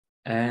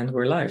And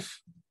we're live.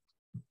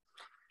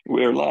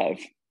 We're live.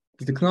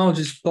 The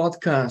Technologist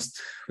podcast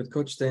with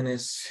Coach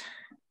Dennis.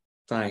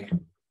 Ty.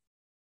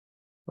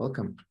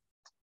 Welcome.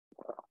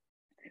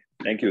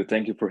 Thank you.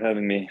 Thank you for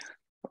having me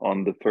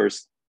on the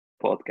first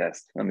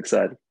podcast. I'm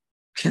excited.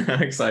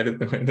 Excited.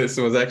 This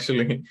was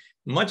actually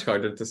much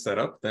harder to set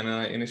up than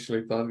I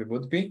initially thought it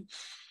would be.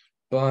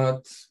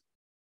 But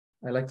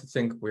I like to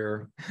think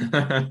we're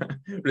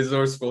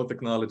resourceful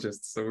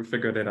technologists, so we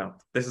figured it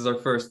out. This is our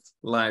first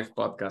live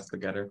podcast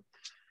together.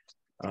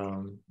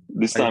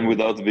 This time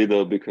without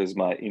video because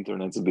my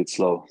internet's a bit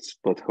slow,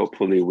 but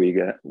hopefully we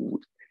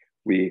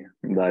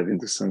dive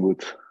into some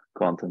good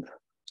content.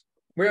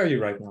 Where are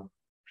you right now?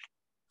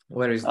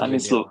 Where is the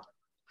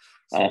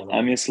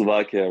I'm in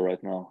Slovakia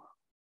right now,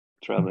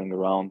 traveling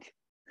around.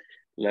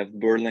 Left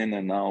Berlin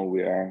and now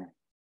we are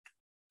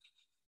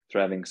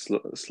traveling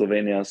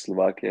Slovenia,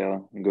 Slovakia,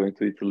 going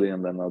to Italy,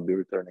 and then I'll be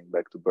returning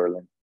back to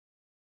Berlin.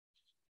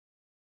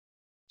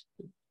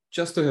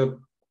 Just to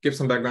give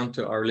some background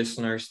to our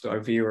listeners, to our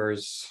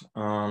viewers,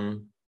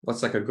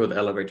 what's like a good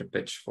elevator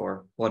pitch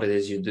for what it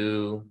is you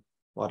do,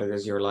 what it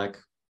is you're like?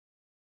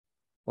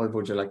 What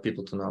would you like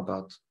people to know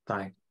about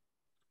Ty?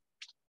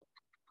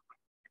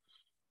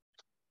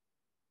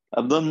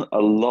 I've done a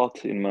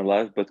lot in my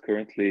life, but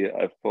currently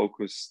I've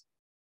focused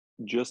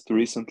just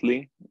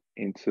recently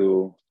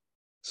into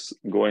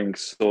going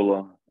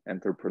solo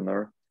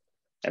entrepreneur.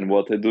 And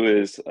what I do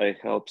is I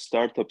help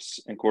startups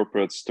and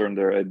corporates turn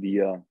their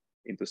idea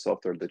into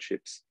software that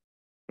ships.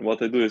 And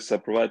what I do is I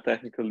provide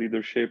technical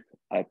leadership,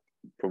 I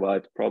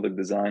provide product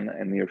design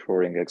and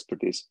nearshoring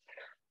expertise.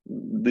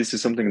 This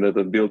is something that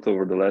I've built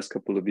over the last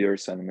couple of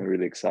years, and I'm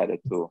really excited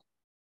to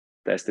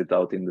test it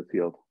out in the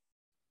field.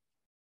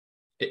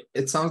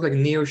 It sounds like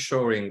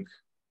nearshoring,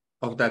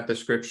 of that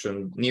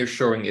description,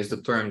 nearshoring is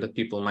the term that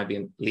people might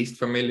be least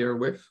familiar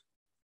with.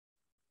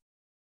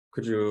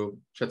 Could you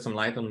shed some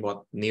light on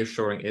what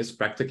nearshoring is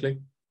practically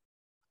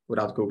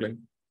without Googling?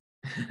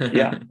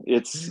 Yeah,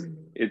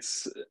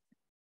 it's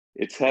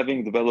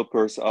having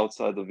developers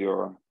outside of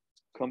your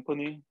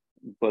company,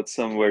 but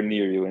somewhere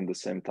near you in the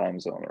same time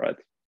zone, right?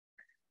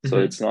 So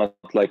it's not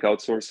like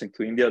outsourcing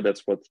to India.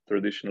 That's what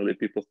traditionally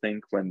people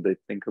think when they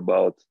think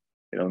about,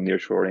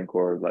 nearshoring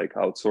or like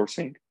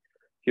outsourcing.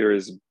 Here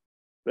is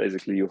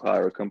basically you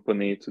hire a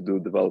company to do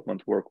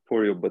development work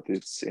for you, but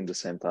it's in the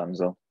same time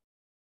zone.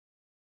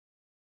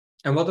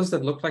 And what does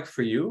that look like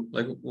for you?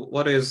 Like,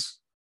 what is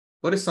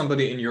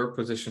somebody in your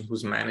position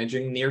who's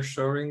managing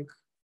nearshoring?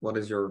 What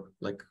is your,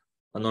 like,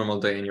 a normal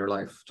day in your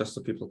life, just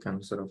so people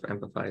can sort of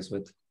empathize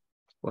with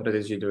what it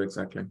is you do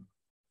exactly?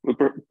 Well,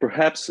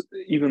 perhaps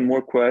even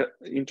more quite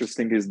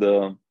interesting is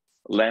the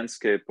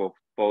landscape of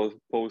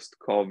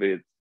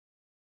post-COVID,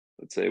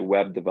 let's say,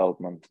 web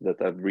development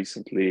that I've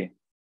recently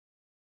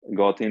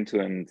got into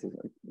and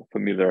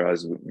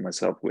familiarized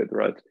myself with,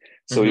 right?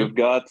 So you've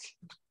got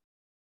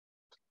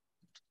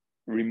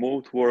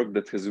remote work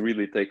that has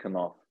really taken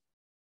off.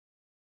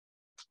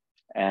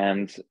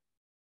 And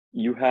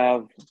you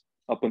have,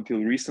 up until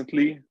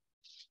recently,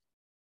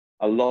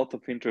 a lot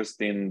of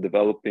interest in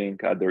developing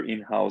either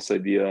in-house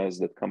ideas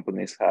that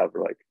companies have,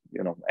 like,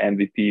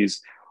 MVPs,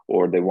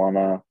 or they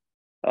wanna,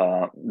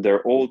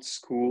 they're old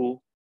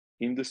school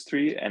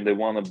industry and they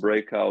wanna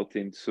break out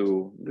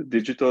into the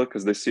digital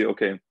because they see,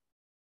 okay,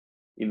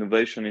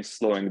 innovation is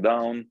slowing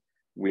down.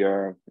 We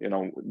are,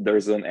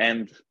 there's an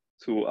end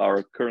to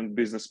our current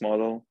business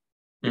model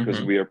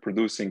because we are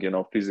producing,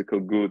 physical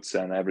goods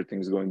and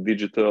everything's going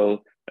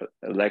digital.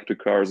 Electric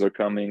cars are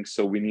coming,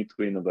 so we need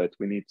to innovate.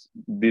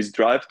 This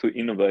drive to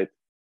innovate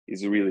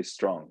is really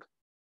strong.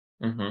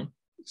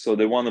 So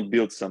they want to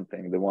build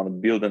something. They want to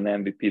build an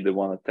MVP. They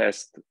want to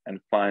test and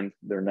find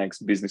their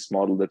next business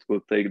model that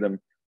will take them.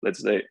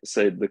 Let's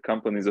say the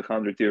company is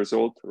 100 years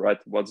old, right?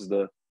 What's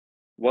the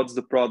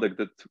product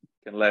that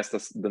can last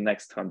us the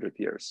next 100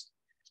 years?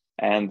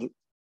 And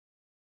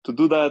to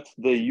do that,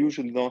 they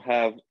usually don't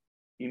have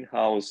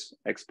in-house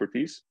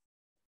expertise.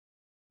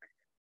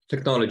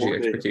 Technology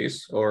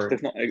expertise or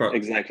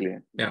exactly.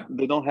 Yeah.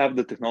 They don't have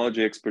the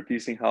technology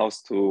expertise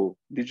in-house to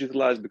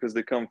digitalize because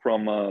they come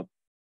from an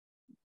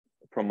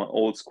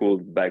old school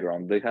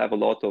background. They have a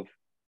lot of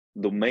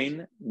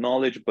domain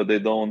knowledge, but they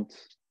don't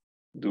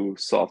do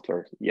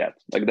software yet.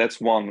 Like, that's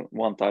one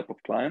type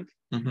of client.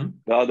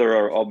 The other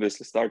are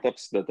obviously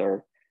startups that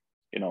are,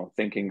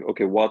 thinking,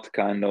 okay, what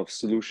kind of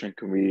solution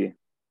can we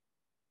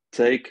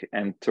take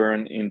and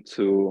turn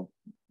into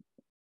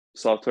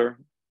software,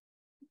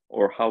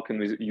 or how can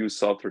we use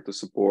software to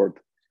support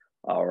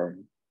our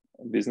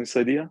business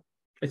idea?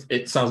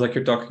 It sounds like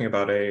you're talking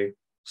about a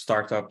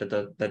startup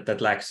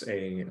that lacks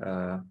a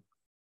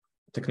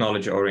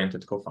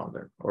technology-oriented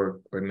co-founder,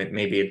 or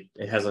maybe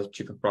it has a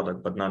cheaper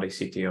product but not a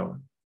CTO,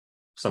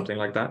 something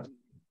like that.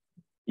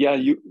 Yeah,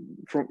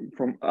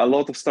 from a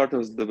lot of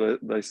startups that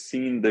I've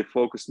seen, they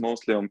focus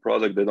mostly on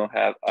product. They don't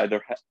have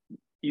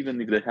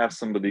even if they have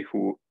somebody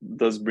who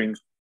does bring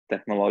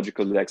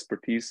technological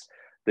expertise,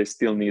 they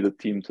still need a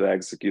team to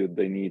execute.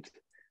 They need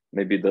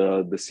maybe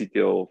the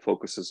CTO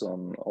focuses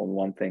on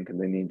one thing and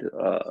they need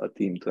a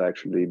team to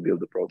actually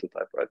build a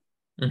prototype, right?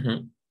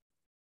 Mm-hmm.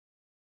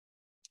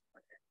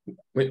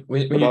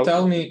 When you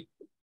tell me,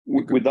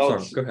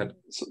 without, sorry, go ahead.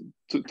 So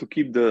to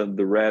keep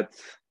the red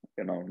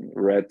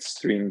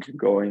string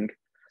going,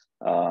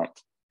 I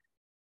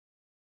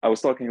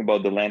was talking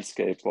about the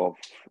landscape of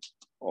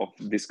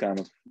this kind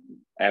of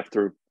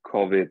after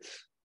COVID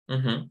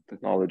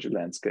technology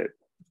landscape.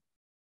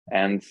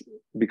 And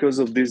because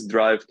of this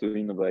drive to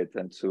innovate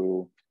and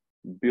to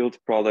build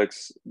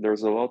products,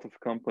 there's a lot of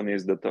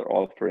companies that are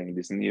offering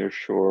this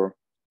nearshore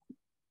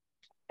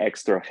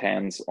extra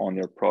hands on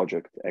your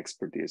project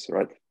expertise,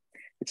 right?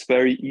 It's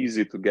very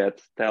easy to get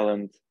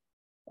talent.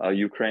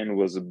 Ukraine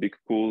was a big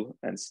pool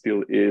and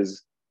still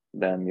is.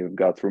 Then you've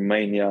got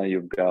Romania,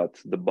 you've got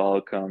the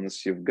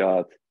Balkans, you've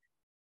got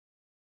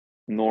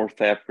North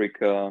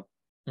Africa,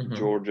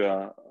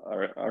 Georgia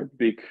are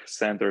big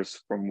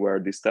centers from where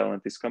this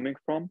talent is coming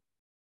from.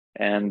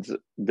 And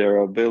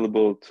they're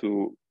available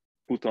to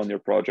put on your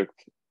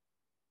project.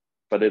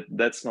 But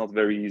that's not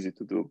very easy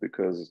to do,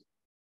 because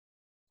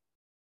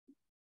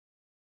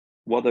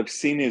what I've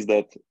seen is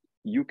that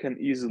you can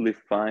easily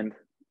find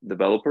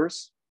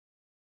developers,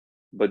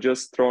 but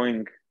just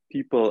throwing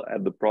people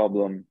at the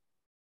problem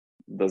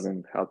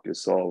doesn't help you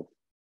solve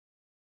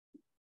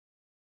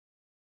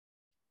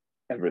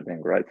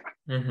everything, right?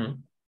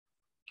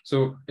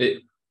 So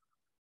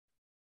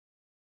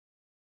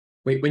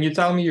when you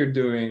tell me you're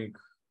doing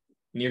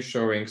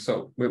nearshoring,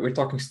 so we're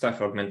talking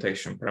staff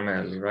augmentation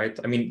primarily, right?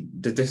 I mean,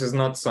 this is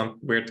not some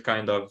weird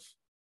kind of,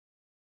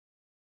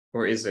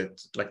 or is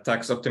it like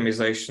tax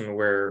optimization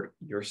where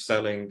you're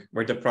selling,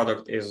 where the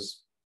product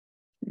is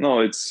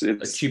it's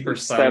a cheaper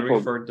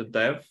salary for the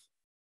dev?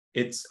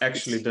 It's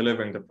actually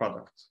delivering the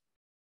product.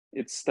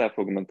 It's staff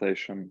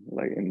augmentation,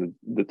 like in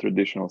the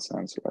traditional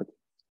sense, right?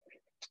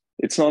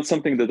 It's not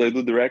something that I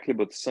do directly,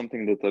 but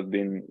something that I've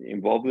been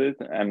involved with.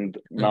 And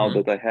now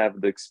that I have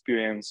the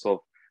experience of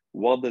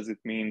what does it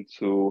mean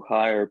to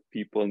hire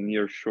people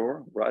near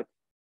shore, right?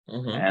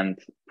 And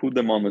put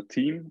them on a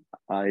team,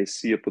 I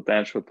see a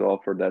potential to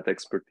offer that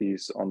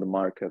expertise on the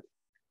market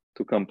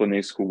to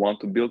companies who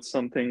want to build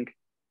something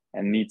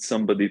and need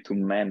somebody to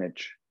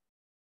manage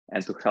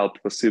and to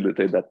help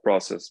facilitate that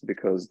process,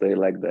 because they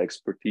lack the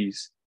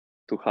expertise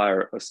to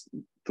hire us,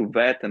 to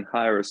vet and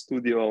hire a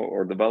studio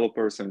or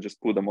developers and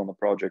just put them on a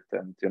project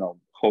and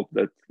hope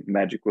that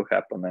magic will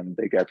happen and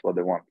they get what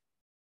they want.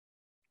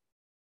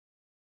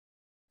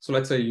 So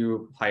let's say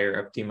you hire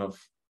a team of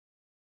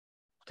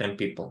 10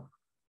 people,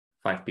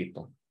 5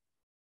 people.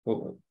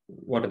 Well,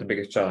 what are the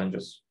biggest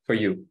challenges for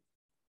you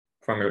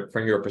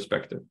from your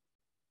perspective?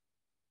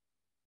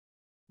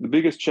 The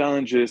biggest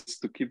challenge is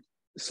to keep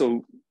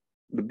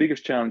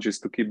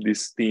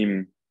this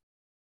team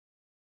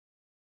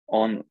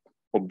on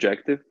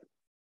objective,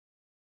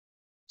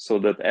 so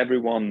that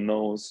everyone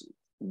knows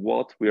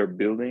what we are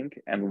building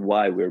and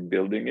why we're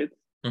building it.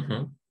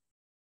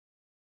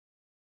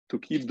 To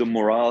keep the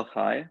morale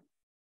high,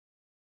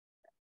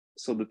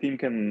 so the team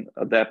can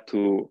adapt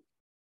to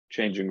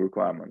changing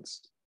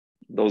requirements.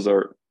 Those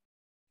are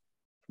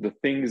the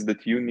things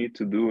that you need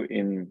to do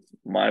in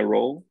my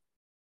role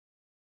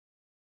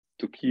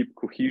to keep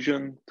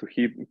cohesion, to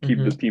keep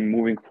the team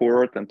moving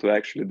forward, and to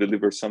actually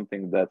deliver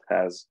something that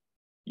has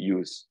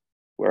use.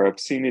 Where I've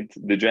seen it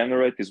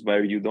degenerate is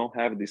where you don't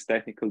have this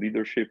technical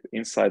leadership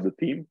inside the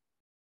team,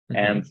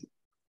 and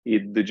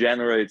it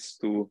degenerates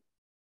to,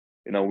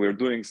 we're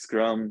doing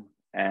Scrum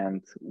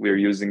and we're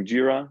using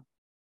Jira,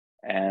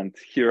 and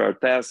here are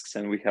tasks,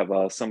 and we have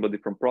somebody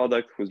from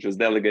product who's just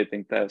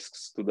delegating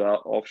tasks to the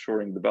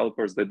offshoring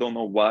developers. They don't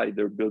know why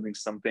they're building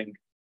something.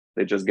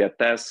 They just get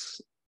tasks.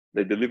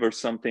 They deliver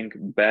something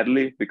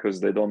badly because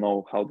they don't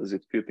know how does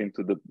it fit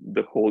into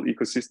the whole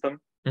ecosystem.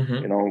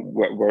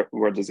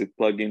 Where does it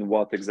plug in?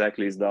 What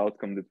exactly is the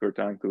outcome that we're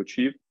trying to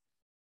achieve?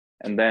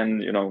 And then,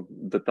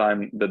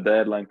 the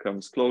deadline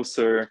comes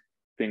closer,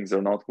 things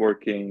are not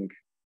working,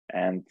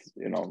 and,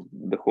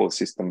 the whole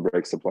system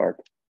breaks apart.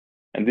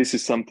 And this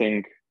is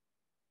something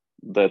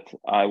that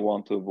I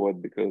want to avoid,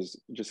 because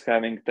just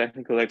having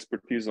technical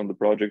expertise on the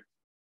project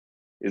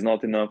is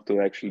not enough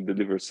to actually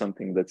deliver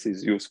something that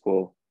is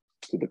useful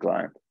to the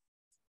client.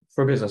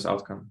 For business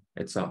outcome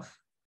itself.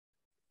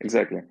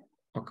 Exactly.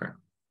 Okay.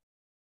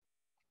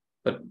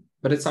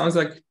 But it sounds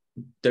like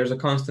there's a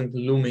constant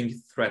looming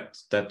threat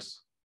that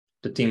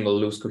the team will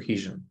lose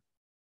cohesion.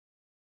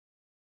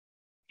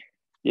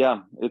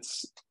 Yeah,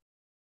 it's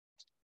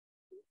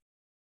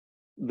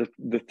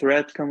the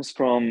threat comes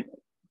from,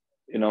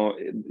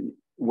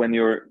 when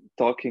you're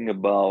talking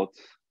about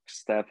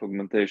staff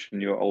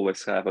augmentation, you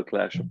always have a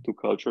clash of two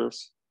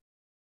cultures.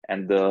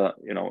 And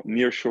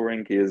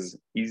nearshoring is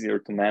easier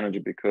to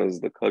manage because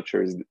the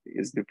culture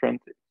is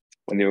different.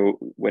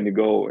 When you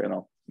go,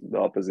 the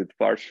opposite,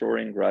 far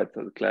shoring, right?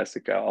 The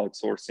classic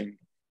outsourcing,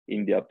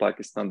 India,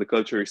 Pakistan, the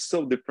culture is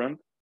so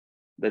different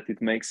that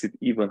it makes it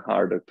even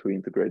harder to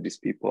integrate these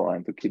people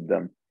and to keep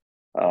them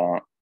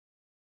on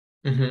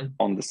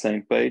the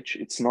same page.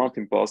 It's not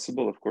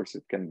impossible, of course,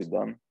 it can be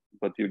done,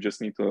 but you just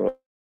need to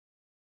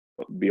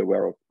be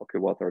aware of, okay,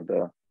 what are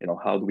the,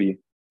 how do we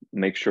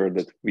make sure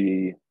that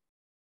we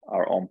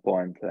are on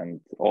point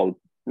and all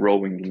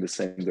rowing in the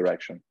same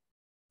direction?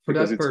 For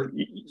Because that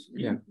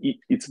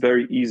it's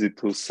very easy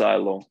to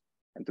silo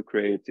and to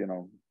create,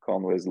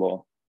 Conway's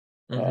law,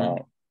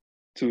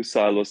 two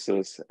silos,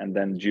 and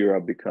then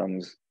Jira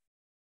becomes,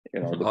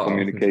 the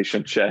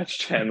communication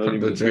channel in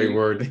the between. J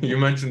word. You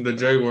mentioned the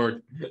J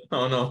word.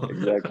 Oh no.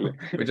 Exactly.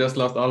 We just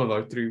lost all of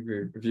our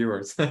 3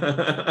 viewers.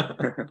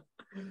 Are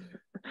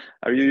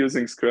you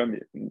using Scrum?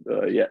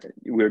 Yeah,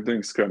 we're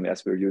doing Scrum.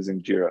 Yes, we're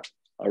using Jira.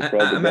 Our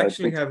product I'm guy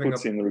actually having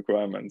puts in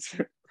requirements.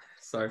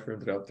 Sorry for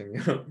interrupting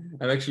you.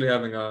 I'm actually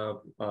having a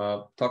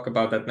talk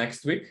about that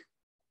next week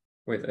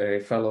with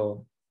a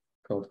fellow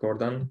called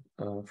Gordon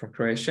from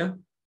Croatia,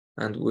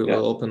 and we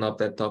will open up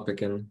that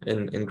topic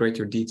in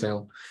greater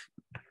detail.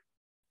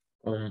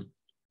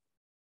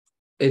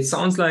 It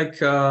sounds like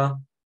the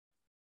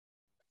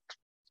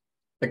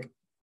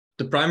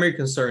primary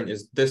concern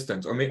is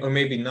distance, or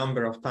maybe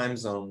number of time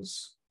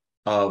zones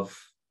of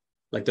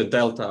like the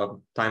delta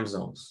of time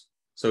zones.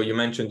 So you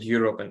mentioned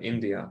Europe and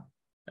India.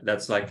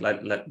 That's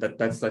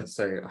that's let's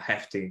say a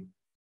hefty,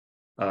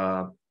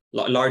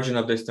 large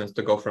enough distance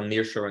to go from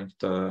nearshoring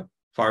to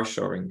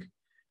farshoring.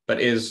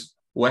 But is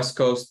West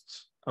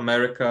Coast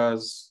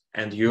Americas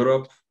and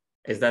Europe,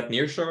 is that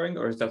nearshoring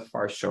or is that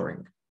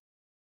farshoring?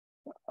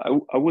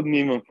 I wouldn't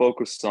even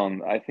focus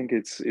on. I think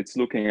it's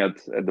looking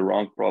at the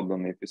wrong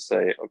problem if you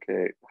say,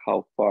 okay,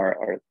 how far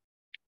are,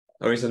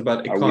 or is it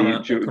about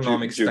economic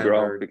geographically?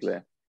 standards?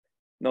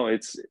 No,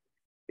 it's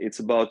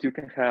about, you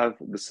can have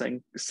the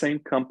same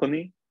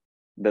company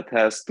that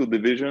has 2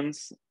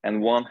 divisions,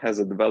 and one has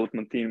a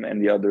development team and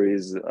the other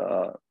is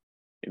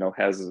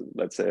has,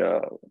 let's say,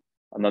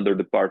 another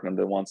department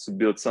that wants to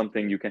build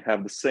something. You can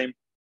have the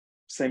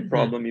same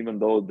problem even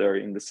though they're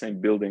in the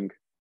same building,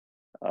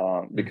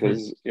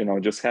 because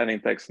just having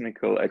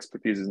technical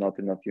expertise is not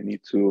enough. You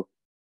need to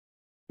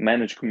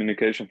manage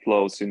communication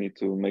flows. You need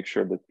to make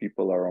sure that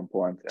people are on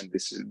point, and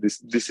this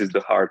is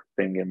the hard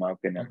thing, in my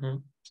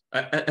opinion.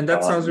 And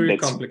that sounds really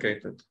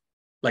complicated,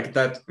 like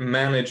that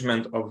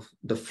management of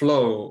the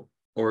flow,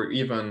 or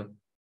even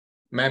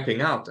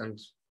mapping out and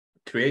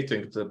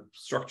creating the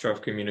structure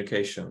of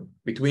communication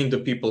between the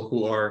people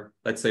who are,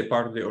 let's say,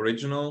 part of the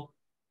original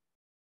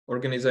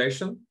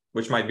organization,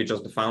 which might be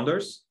just the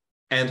founders,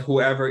 and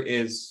whoever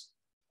is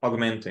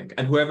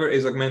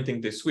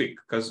augmenting this week,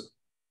 because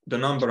the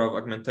number of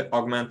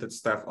augmented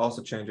staff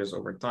also changes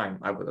over time,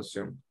 I would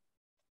assume.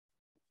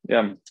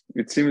 Yeah,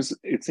 it seems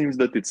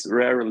that it's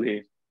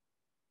rarely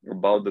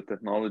about the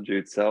technology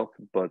itself,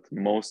 but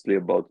mostly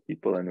about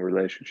people and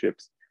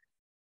relationships,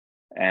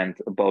 and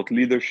about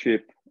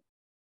leadership,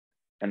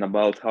 and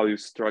about how you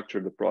structure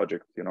the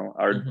project.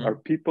 Are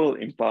people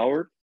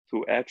empowered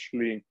to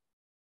actually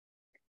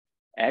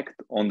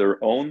act on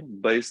their own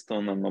based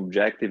on an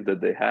objective that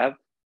they have,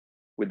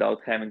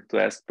 without having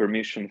to ask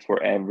permission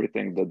for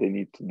everything that they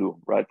need to do,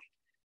 right?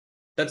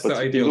 That's the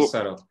ideal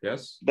setup,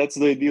 yes? That's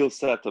the ideal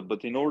setup.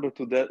 But in order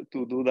to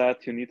do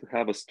that, you need to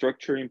have a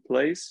structure in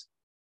place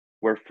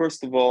where,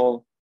 first of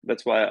all,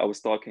 that's why I was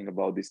talking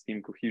about this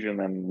team cohesion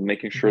and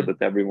making sure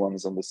that everyone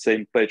is on the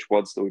same page.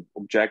 What's the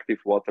objective?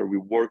 What are we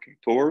working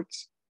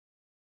towards?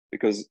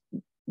 Because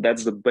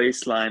that's the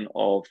baseline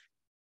of,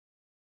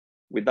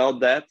 without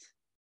that,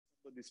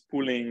 somebody's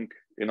pulling,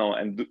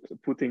 and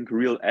putting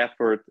real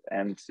effort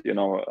and,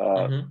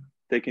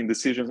 taking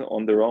decisions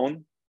on their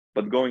own,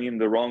 but going in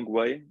the wrong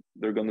way,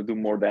 they're going to do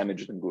more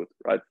damage than good,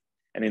 right?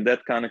 And in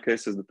that kind of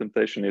cases, the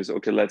temptation is,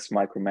 okay, let's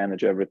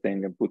micromanage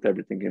everything and put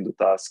everything into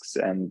tasks,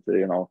 and,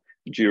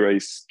 Jira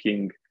is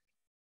king.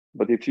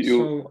 But if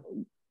you,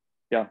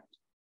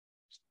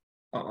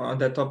 on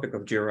that topic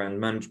of Jira and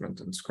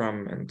management and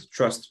Scrum and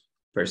trust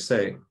per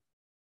se,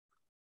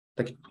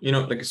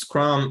 like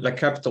Scrum, like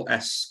capital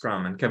S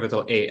Scrum and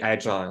capital A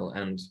Agile,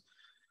 and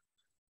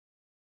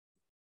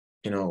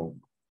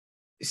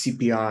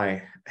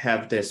CPI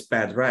have this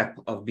bad rep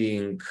of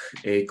being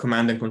a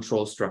command and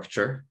control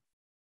structure,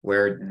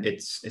 where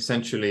it's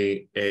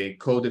essentially a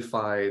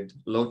codified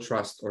low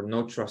trust or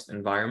no trust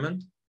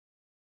environment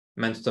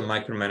meant to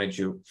micromanage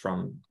you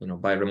from,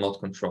 by remote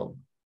control.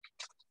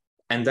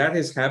 And that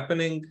is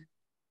happening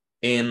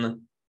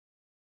when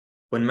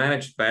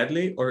managed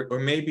badly, or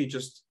maybe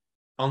just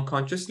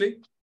unconsciously,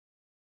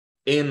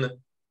 in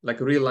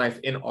like real life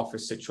in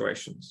office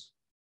situations.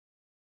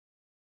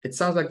 It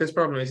sounds like this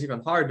problem is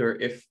even harder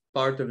if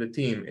part of the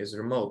team is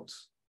remote,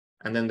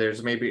 and then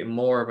there's maybe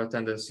more of a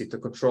tendency to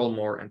control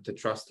more and to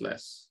trust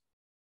less.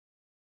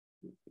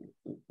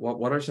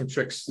 What are some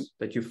tricks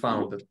that you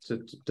found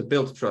to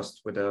build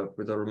trust with a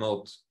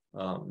remote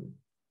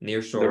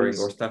nearshoring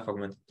or staff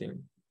augmented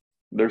team?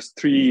 There's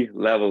 3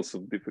 levels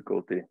of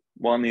difficulty.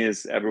 One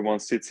is everyone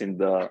sits in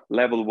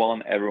level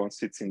 1, everyone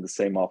sits in the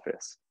same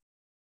office.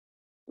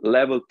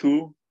 Level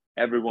 2,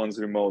 everyone's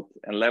remote.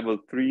 And level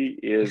 3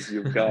 is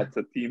you've got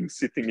a team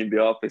sitting in the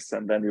office,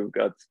 and then you've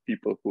got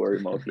people who are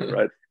remotely,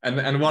 right?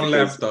 and one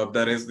laptop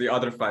that is the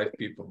other 5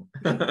 people.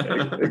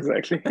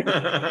 Exactly.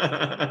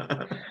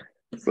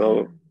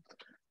 So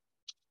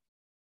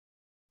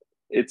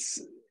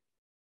it's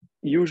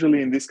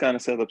usually in this kind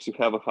of setups, you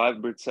have a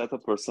hybrid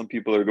setup where some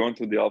people are going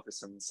to the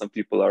office and some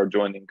people are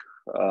joining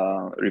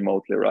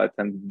remotely, right?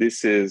 And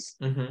this is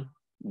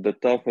the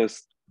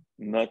toughest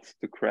nut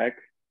to crack,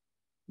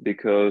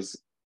 because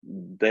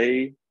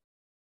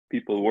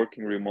people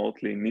working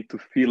remotely need to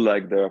feel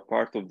like they're a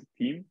part of the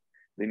team.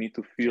 They need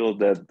to feel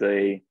that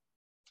they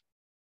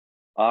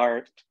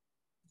are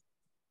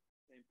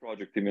same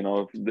project team.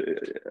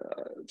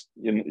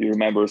 You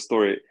remember a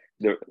story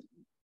there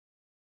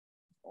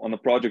on a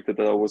project that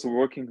I was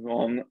working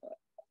on.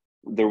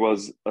 There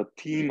was a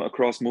team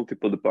across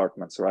multiple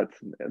departments, right?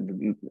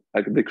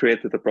 They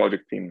created a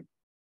project team,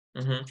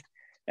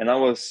 and I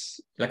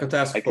was like a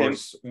task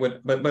force,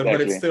 but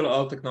it's still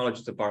all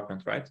technology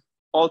department, right?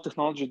 All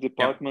technology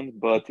department,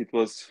 but it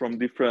was from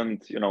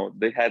different.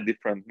 They had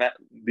different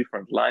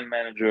line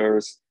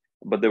managers,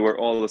 but they were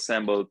all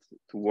assembled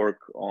to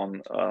work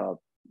on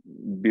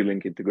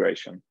billing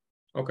integration.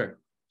 Okay,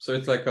 so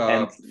it's like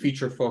a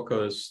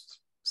feature-focused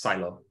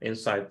silo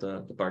inside the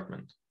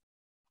department.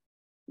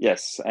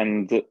 Yes,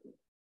 and the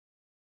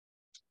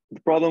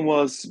problem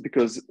was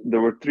because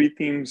there were 3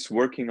 teams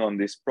working on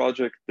this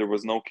project. There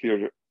was no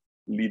clear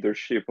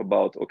leadership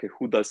about, okay,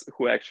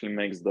 who actually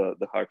makes the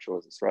hard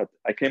choices, right?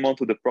 I came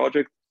onto the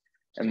project,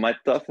 and my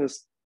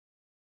toughest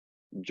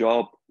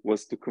job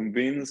was to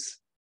convince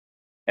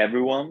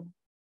everyone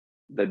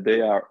that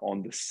they are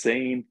on the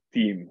same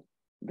team,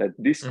 that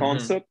this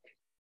concept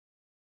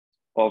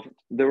of,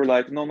 they were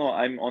like, no,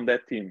 I'm on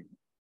that team.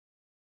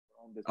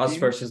 Us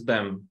versus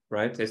them,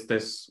 right? Is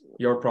this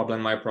your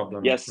problem, my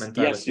problem? Yes,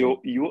 mentality? Yes,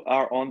 you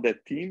are on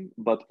that team,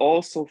 but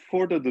also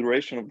for the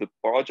duration of the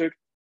project,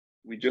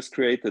 we just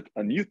created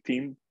a new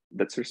team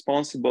that's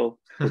responsible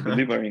for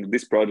delivering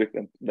this project.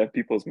 And that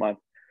people's mind,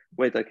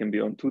 wait, I can be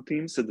on 2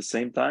 teams at the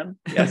same time?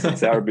 Yes,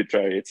 it's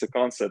arbitrary. It's a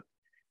concept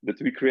that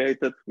we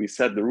created. We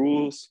set the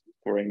rules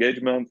for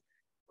engagement,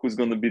 who's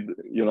going to be,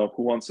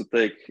 who wants to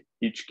take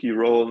each key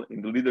role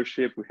in the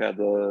leadership. We had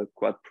a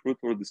quite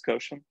fruitful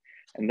discussion.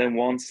 And then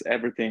once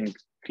everything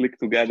clicked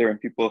together and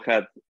people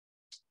had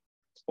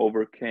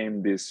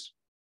overcame this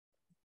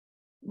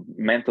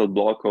mental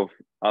block of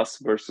us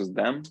versus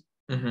them,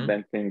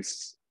 then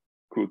things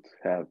could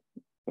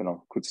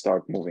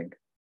start moving.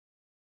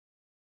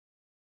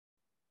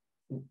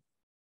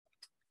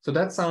 So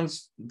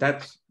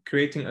that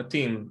creating a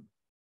team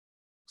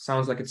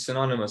sounds like it's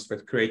synonymous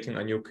with creating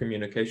a new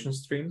communication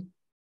stream.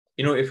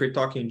 If you're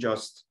talking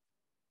just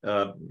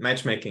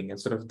matchmaking and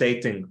sort of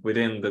dating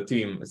within the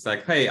team, it's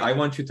like, hey, I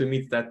want you to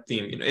meet that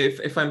team.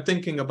 If I'm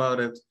thinking about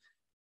it,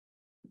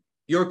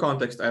 your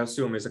context, I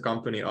assume, is a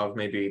company of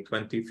maybe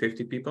 20,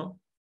 50 people.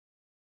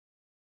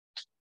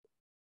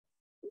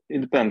 It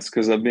depends,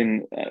 because I've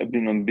been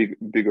on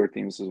bigger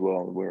teams as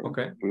well, where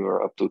we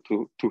were up to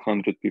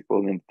 200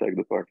 people in the tech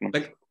department.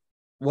 Like,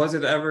 was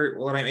it ever,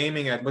 what I'm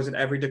aiming at, was it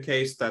ever the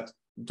case that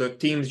the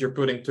teams you're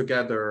putting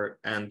together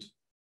and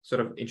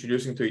sort of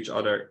introducing to each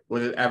other,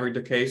 was it ever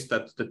the case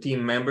that the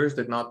team members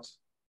did not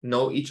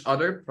know each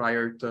other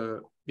prior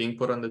to being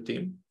put on the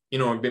team?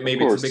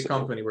 Maybe it's a big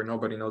company where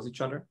nobody knows each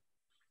other.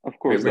 Of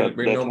course, where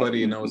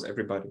nobody knows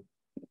everybody.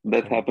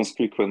 That happens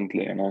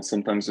frequently.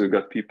 Sometimes we've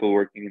got people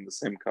working in the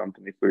same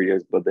company for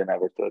years, but they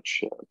never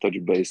touch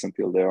base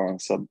until they're on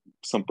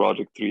some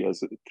project 3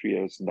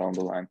 years down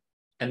the line.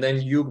 And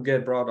then you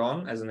get brought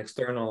on as an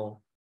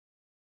external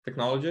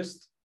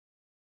technologist,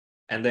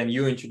 and then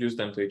you introduce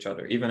them to each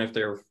other, even if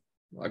they're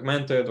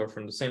augmented or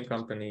from the same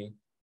company,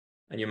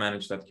 and you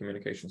manage that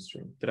communication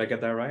stream. Did I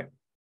get that right?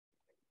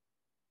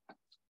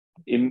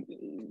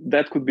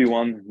 That could be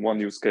one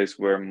use case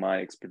where my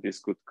expertise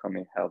could come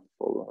in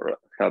helpful,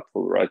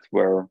 right?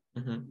 Where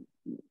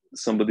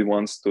somebody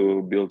wants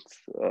to build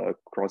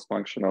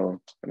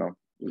cross-functional,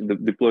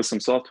 deploy some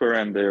software,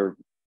 and they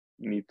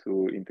need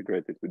to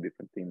integrate it with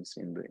different teams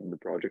in the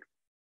project.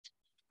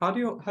 How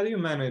do you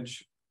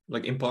manage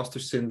like imposter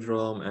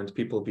syndrome and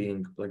people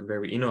being like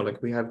very,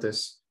 like we have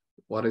this,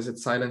 what is it,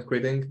 silent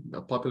quitting,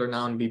 popular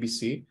now on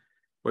BBC,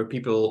 where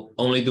people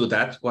only do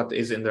what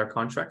is in their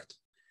contract.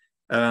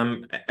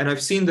 And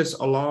I've seen this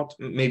a lot,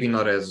 maybe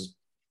not as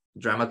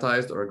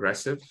dramatized or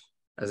aggressive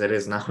as it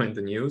is now in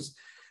the news.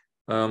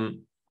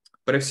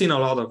 But I've seen a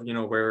lot of,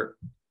 where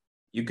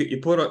you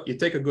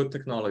take a good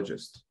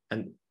technologist,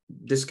 and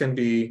this can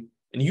be,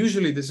 and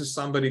usually this is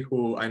somebody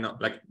who I know,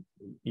 like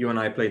you and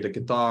I play the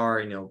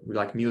guitar, we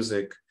like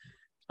music.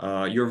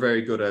 You're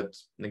very good at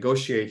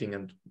negotiating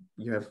and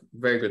you have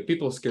very good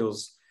people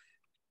skills.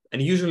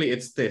 And usually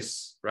it's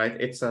this, right?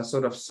 It's a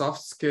sort of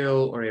soft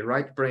skill or a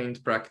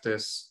right-brained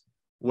practice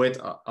with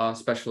a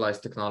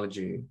specialized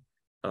technology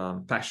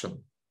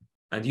passion.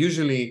 And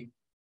usually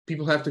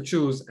people have to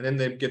choose, and then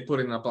they get put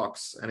in a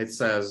box and it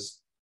says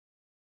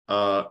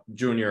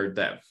junior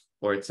dev,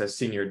 or it says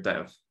senior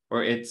dev,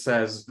 or it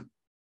says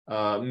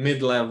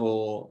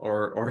mid-level,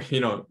 or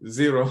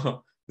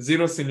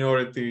zero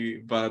seniority,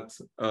 but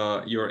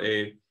you're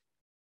a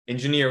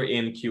engineer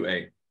in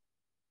QA.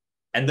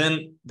 And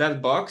then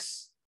that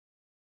box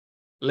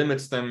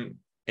limits them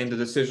in the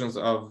decisions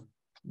of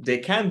they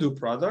can do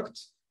product,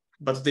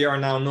 but they are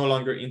now no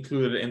longer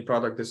included in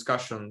product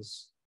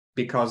discussions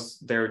because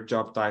their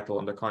job title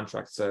on the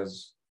contract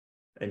says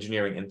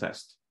engineering and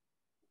test.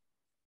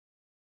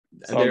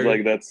 Sounds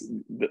like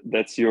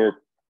that's your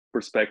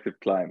prospective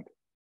client.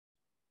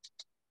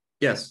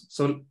 Yes.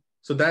 So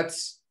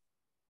that's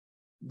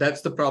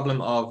the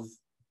problem of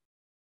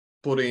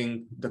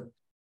putting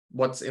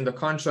what's in the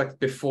contract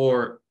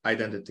before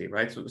identity,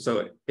 right?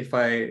 So if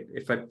I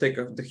take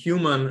the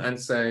human and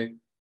say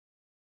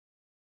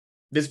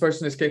this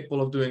person is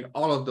capable of doing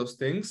all of those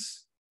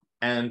things,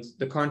 and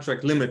the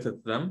contract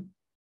limited them.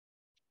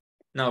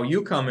 Now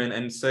you come in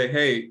and say,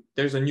 hey,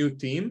 there's a new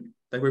team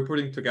that we're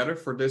putting together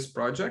for this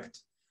project,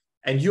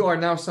 and you are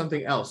now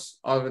something else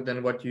other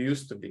than what you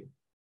used to be.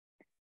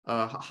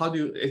 How do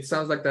you? It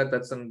sounds like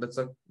that's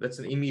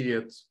an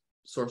immediate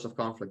source of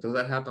conflict. Does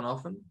that happen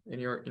often in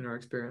your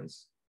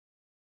experience?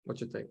 What's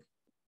your take?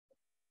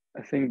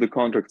 I think the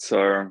contracts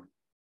are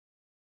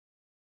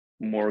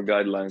more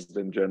guidelines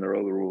than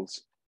general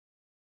rules.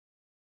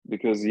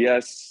 Because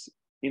yes,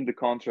 in the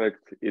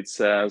contract it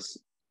says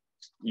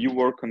you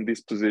work on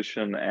this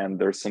position and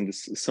there's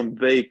some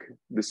vague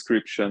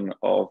description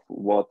of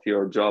what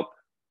your job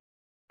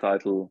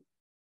title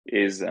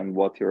is and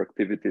what your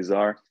activities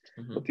are.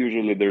 Mm-hmm. But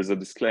usually there's a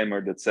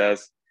disclaimer that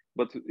says,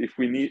 but if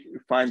we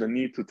find a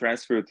need to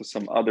transfer it to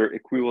some other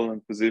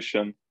equivalent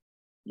position,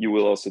 you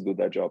will also do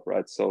that job,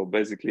 right? So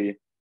basically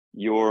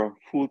your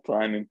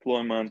full-time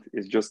employment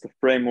is just a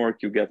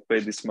framework. You get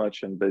paid this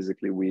much, and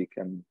basically we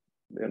can,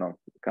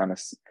 kind of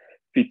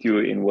fit you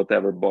in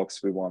whatever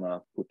box we want to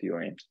put you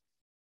in.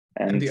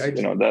 And the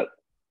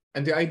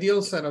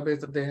ideal setup is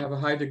that they have a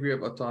high degree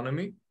of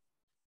autonomy,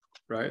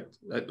 right?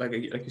 Like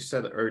you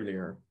said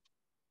earlier.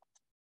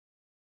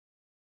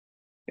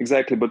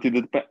 Exactly, but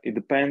it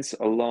depends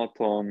a lot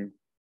on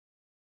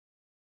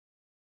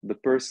the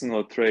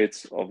personal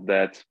traits of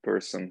that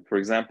person. For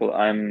example,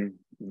 I'm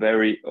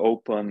very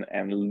open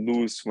and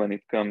loose when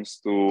it comes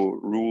to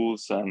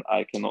rules, and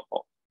I can,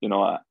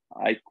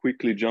 I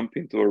quickly jump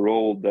into a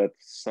role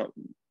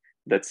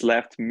that's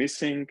left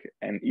missing,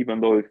 and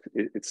even though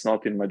it's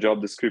not in my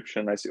job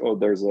description, I see, oh,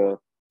 there's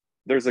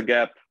a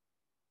gap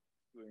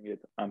doing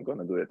it, I'm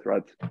gonna do it,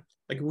 right?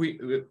 Like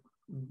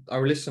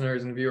our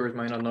listeners and viewers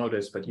might not know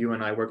this, but you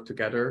and I work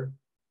together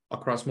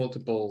across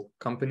multiple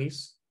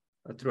companies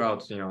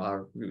throughout,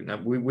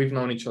 we've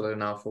known each other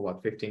now for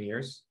what, 15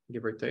 years,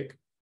 give or take,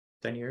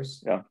 10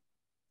 years. Yeah.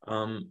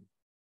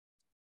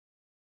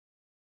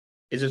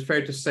 Is it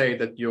fair to say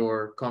that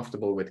you're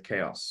comfortable with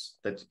chaos,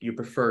 that you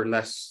prefer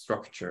less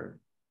structure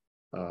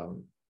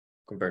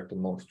compared to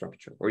more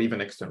structure, or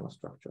even external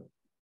structure?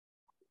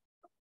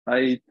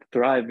 I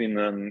thrive in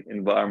an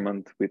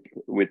environment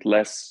with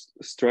less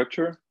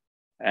structure,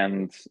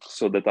 and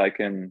so that I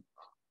can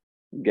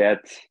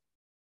get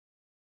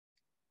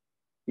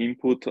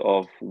input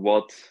of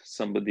what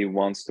somebody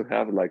wants to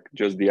have, like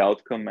just the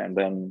outcome, and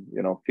then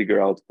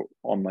figure out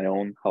on my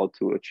own how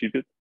to achieve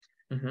it.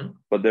 Mm-hmm.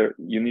 But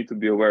you need to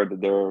be aware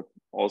that there are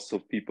also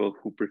people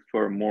who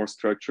prefer more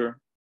structure.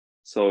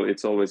 So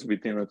it's always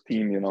within a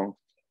team,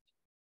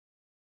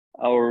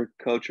 our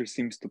culture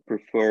seems to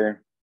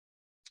prefer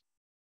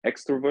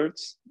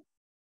extroverts.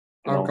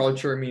 Our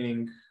culture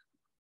meaning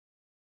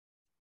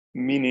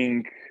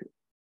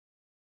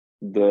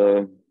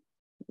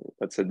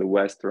let's say the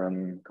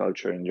Western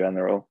culture in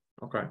general.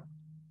 Okay.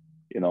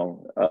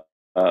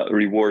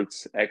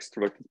 Rewards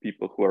extroverted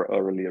people who are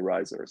early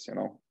risers, and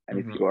mm-hmm.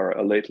 If you are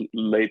a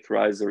late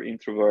riser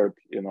introvert,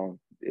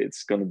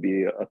 it's going to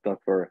be a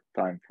tougher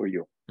time for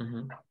you.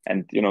 Mm-hmm.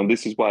 And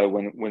this is why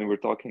when we're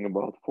talking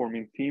about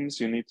forming teams,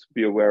 you need to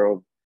be aware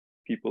of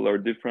people are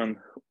different.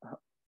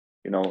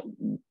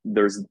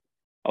 There's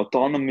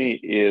autonomy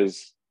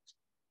is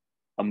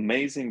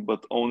amazing,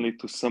 but only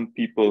to some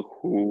people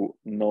who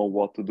know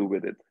what to do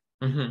with it.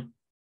 Mm-hmm.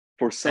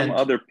 For some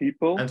other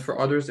people, and for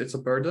others, it's a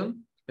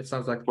burden. It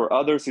sounds like for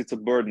others, it's a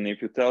burden.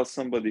 If you tell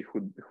somebody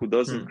who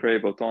doesn't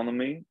crave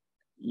autonomy,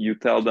 you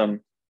tell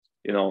them,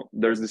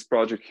 there's this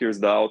project, here's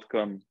the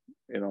outcome,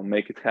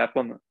 make it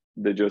happen.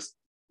 They just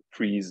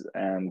freeze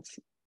and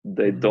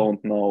they mm-hmm.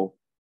 don't know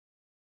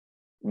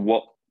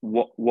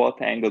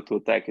what angle to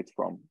attack it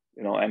from.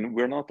 And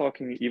we're not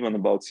talking even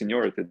about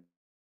seniority,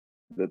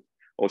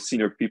 or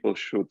senior people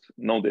should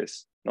know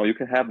this. Now, you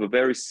can have a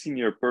very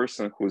senior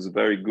person who's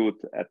very good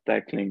at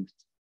tackling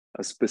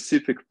a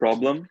specific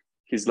problem.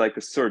 He's like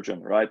a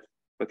surgeon, right?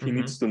 But he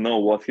mm-hmm. needs to know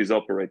what he's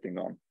operating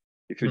on.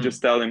 If you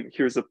just tell him,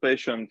 here's a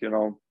patient,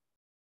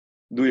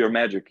 do your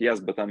magic.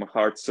 Yes, but I'm a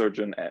heart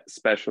surgeon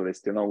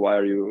specialist. Why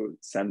are you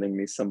sending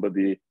me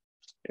somebody,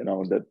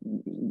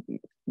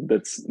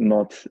 that's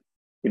not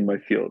in my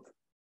field?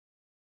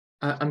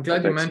 I'm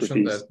glad you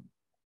mentioned that.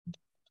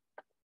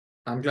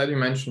 I'm glad you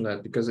mentioned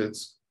that, because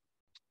it's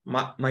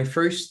my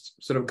first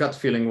sort of gut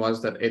feeling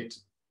was that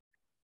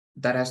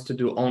that has to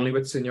do only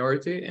with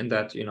seniority, and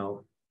that,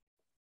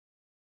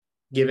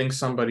 giving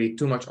somebody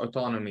too much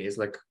autonomy is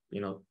like,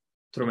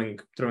 throwing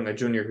a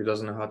junior who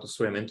doesn't know how to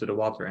swim into the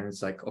water, and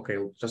it's like, okay,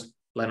 just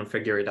let him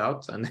figure it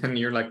out. And then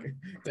you're like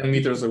 10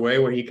 meters away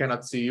where he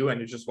cannot see you, and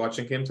you're just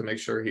watching him to make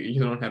sure you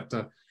don't have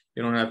to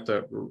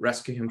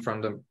rescue him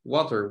from the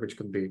water, which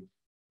could be,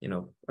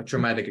 a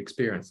traumatic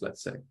experience,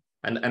 let's say.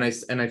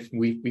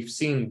 We've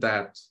seen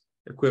that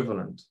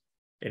equivalent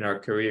in our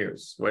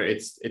careers where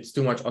it's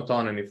too much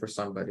autonomy for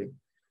somebody.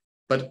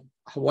 But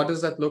what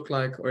does that look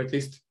like? Or at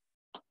least,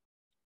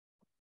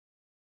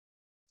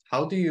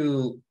 how do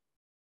you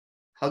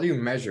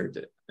measure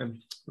it?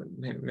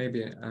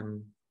 Maybe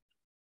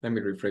let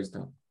me rephrase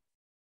that.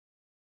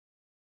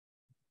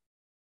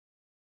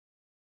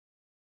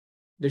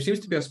 There seems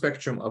to be a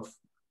spectrum of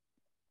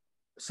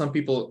some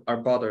people are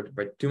bothered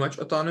by too much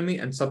autonomy,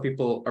 and some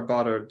people are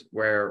bothered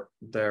where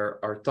their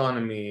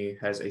autonomy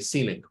has a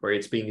ceiling, where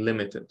it's being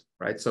limited,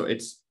 right? So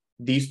it's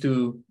these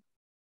two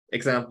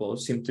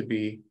examples seem to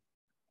be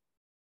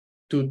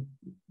two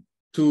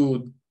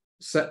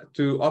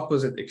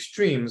opposite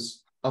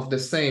extremes of the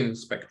same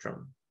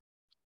spectrum.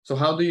 So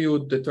how do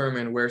you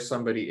determine where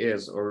somebody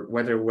is, or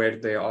whether where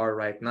they are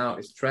right now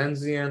is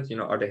transient?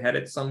 Are they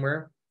headed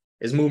somewhere?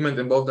 Is movement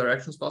in both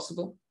directions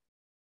possible?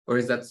 Or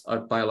is that a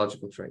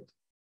biological trait?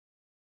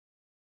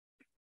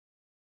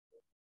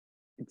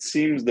 It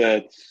seems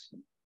that,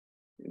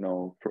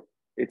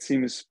 it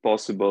seems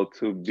possible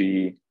to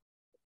be,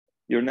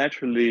 you're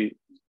naturally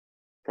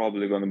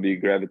probably going to be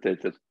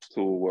gravitated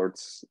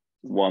towards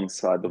one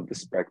side of the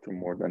spectrum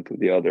more than to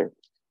the other.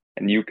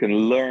 And you can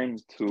learn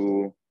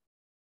to,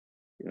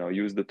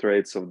 use the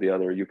traits of the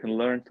other. You can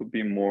learn to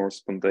be more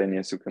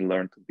spontaneous. You can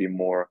learn to be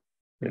more,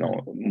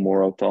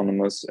 more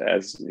autonomous,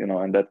 as,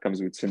 and that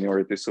comes with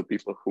seniority. So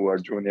people who are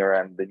junior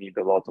and they need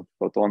a lot of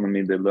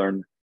autonomy, they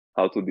learn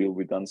how to deal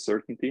with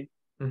uncertainty.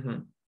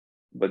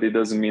 But it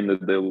doesn't mean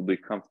that they will be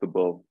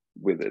comfortable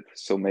with it.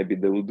 So maybe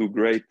they will do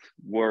great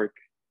work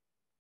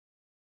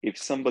if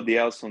somebody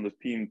else on the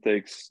team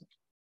takes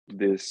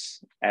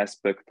this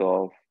aspect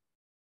of,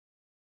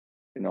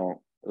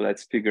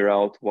 let's figure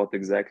out what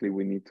exactly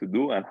we need to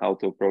do and how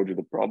to approach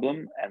the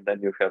problem. And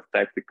then you have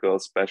tactical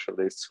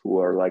specialists who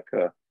are like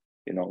a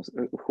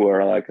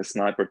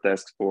sniper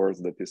task force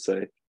that you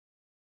say,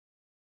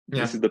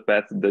 this is the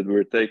path that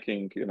we're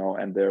taking,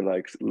 and they're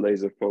like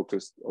laser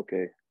focused.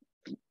 Okay,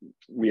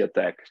 we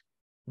attack.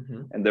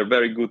 And they're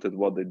very good at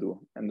what they do.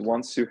 And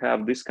once you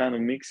have this kind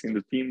of mix in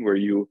the team where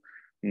you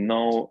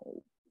know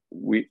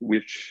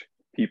which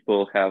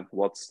people have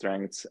what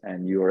strengths,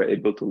 and you are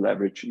able to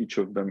leverage each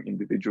of them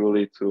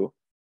individually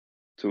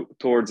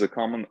towards a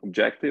common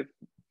objective,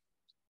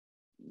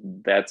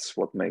 that's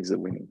what makes a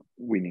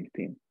winning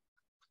team.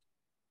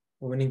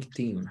 Winning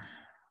team.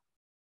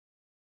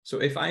 So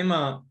if I'm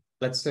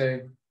let's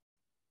say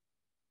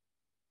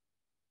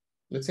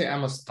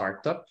I'm a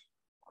startup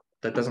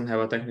that doesn't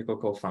have a technical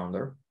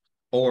co-founder,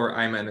 or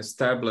I'm an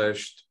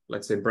established,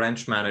 let's say,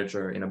 branch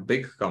manager in a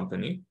big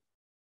company,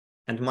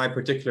 and my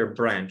particular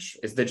branch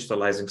is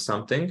digitalizing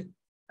something,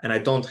 and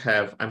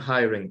I'm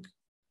hiring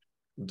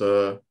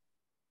the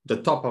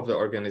top of the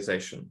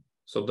organization.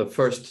 So the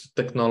first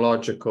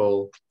technologist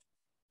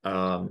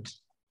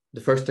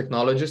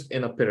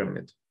in a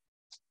pyramid.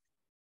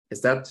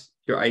 Is that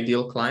your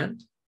ideal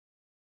client?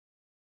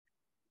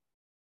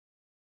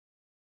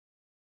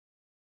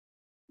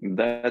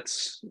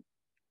 That's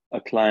a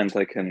client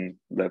I can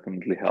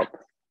definitely help.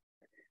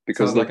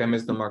 Because sounds like I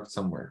missed the mark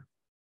somewhere.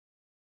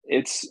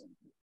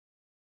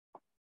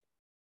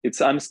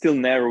 I'm still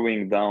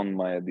narrowing down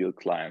my ideal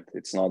client.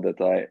 It's not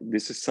that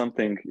this is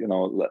something,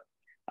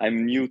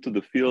 I'm new to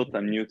the field,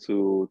 I'm new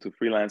to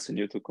freelancing,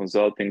 new to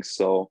consulting.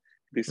 So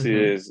this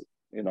is,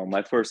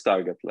 my first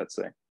target, let's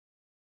say.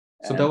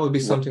 So that would be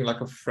something like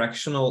a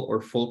fractional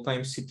or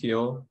full-time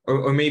CTO,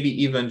 or maybe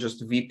even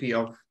just VP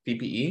of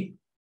PPE.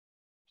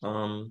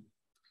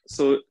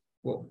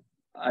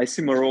 I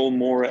see my role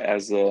more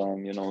as a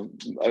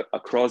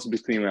cross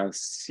between a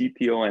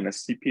CTO and a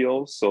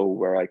CPO. So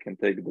where I can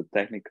take the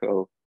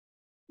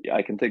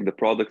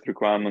product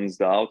requirements,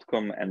 the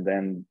outcome, and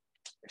then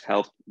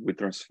help with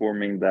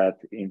transforming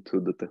that into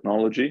the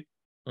technology.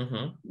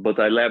 But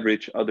I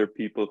leverage other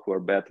people who are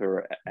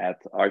better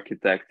at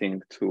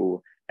architecting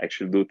to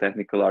actually do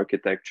technical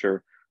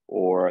architecture,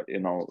 or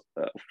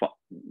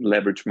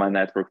leverage my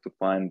network to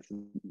find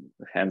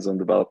hands-on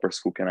developers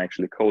who can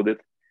actually code it.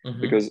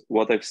 Because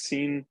what I've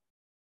seen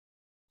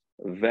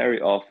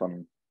very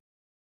often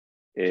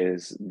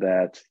is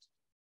that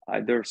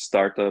either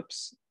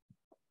startups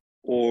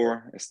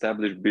or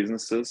established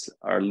businesses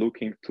are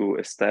looking to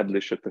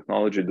establish a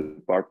technology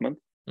department.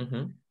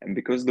 And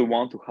because they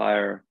want to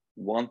hire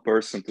one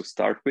person to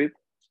start with,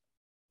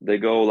 they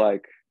go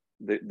like,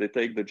 they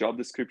take the job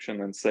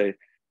description and say,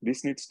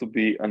 this needs to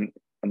be an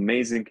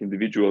amazing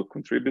individual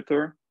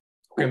contributor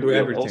who can do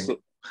everything.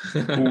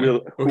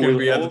 Who can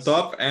be at the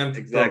top and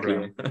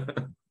exactly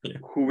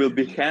who will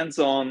be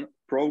hands-on,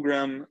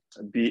 program,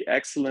 be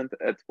excellent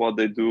at what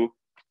they do,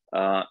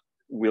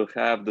 will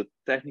have the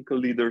technical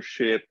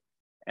leadership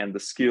and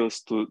the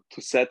skills to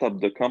set up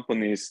the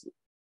company's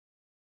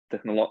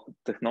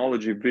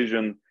technology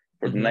vision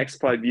for the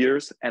next 5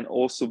 years, and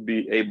also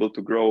be able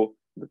to grow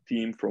the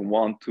team from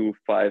 1 to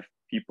 5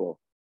 people.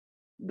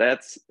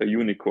 that's a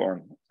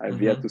unicorn.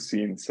 I've yet to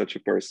see in such a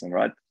person,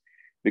 right?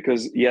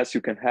 Because yes,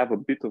 you can have a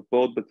bit of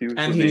both, but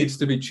usually... And he needs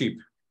to be cheap.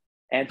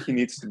 And he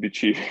needs to be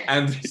cheap.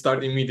 And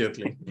start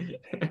immediately.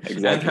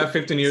 Exactly. And have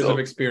 15 years of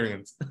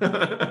experience.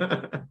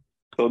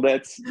 So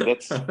that's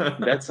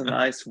a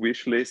nice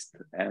wish list.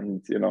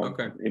 And, you know,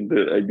 in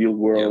the ideal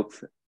world,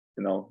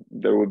 you know,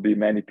 there would be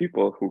many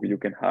people who you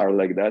can hire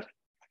like that.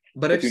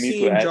 But I've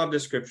seen job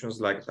descriptions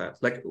like that.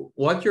 Like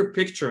what you're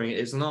picturing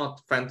is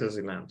not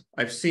fantasy land.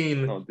 I've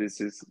seen... No, this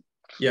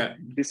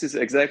is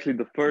exactly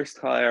the first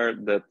hire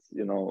that,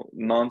 you know,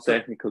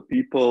 non-technical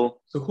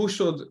people. So who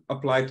should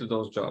apply to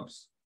those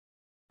jobs?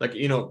 Like,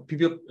 you know,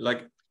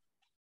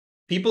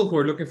 people who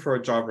are looking for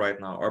a job right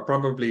now are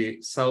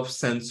probably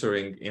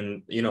self-censoring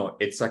in, you know,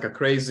 it's like a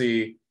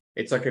crazy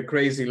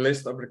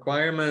list of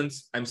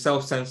requirements. I'm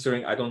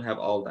self-censoring. I don't have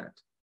all that.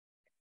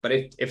 But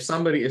if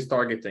somebody is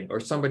targeting, or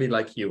somebody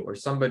like you, or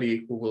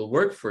somebody who will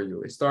work for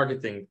you is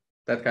targeting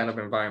that kind of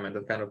environment,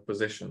 that kind of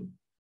position,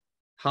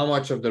 how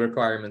much of the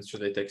requirements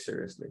should they take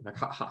seriously? Like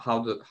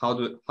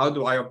how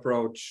do I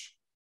approach?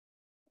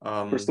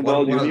 First of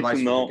all, you need to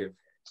know.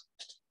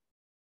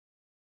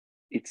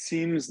 It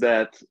seems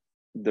that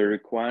the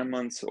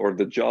requirements or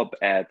the job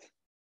ad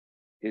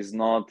is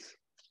not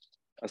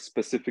a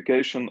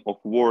specification of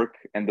work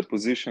and the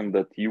position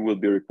that you will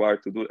be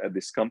required to do at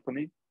this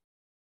company.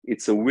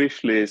 It's a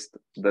wish list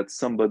that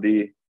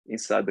somebody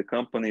inside the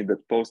company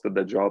that posted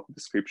the job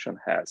description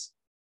has.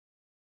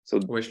 So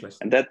wish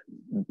list. And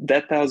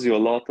that tells you a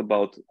lot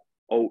about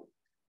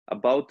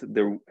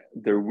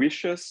their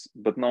wishes,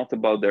 but not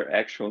about their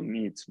actual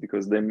needs,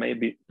 because they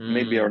maybe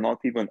are not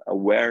even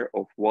aware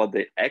of what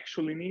they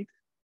actually need.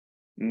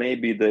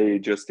 Maybe they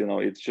just, you know,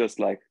 it's just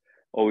like,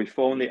 oh, if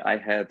only I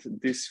had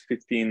these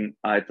 15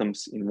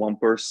 items in one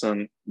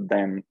person,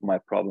 then my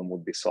problem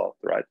would be solved,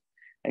 right?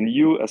 And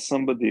you, as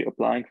somebody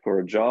applying for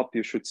a job,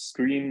 you should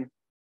screen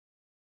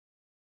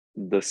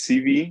the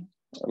CV,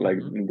 like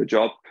the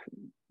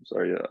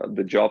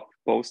job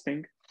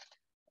posting,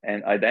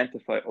 and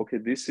identify, okay,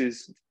 this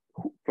is,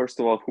 first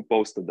of all, who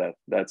posted that.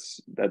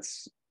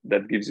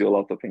 That gives you a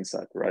lot of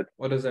insight, right?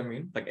 What does that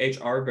mean? Like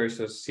HR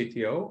versus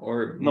CTO,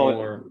 or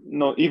more?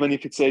 No, even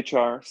if it's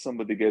HR,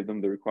 somebody gave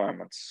them the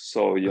requirements.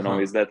 So, you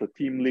know, is that a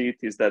team lead?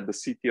 Is that the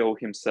CTO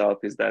himself?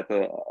 Is that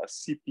a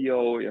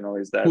CPO? You know,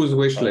 is that... Whose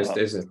wish list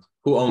is it?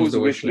 Who owns the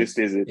wish list?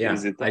 Is it? Yeah,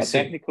 is it a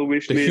technical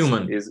wish the list? The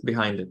human is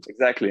behind it.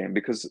 Exactly,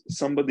 because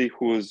somebody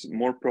who's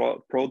more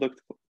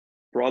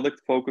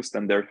product focused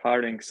and they're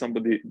hiring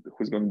somebody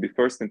who's going to be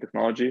first in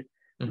technology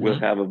will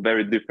have a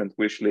very different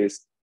wish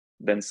list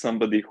than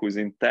somebody who's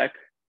in tech,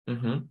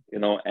 you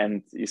know,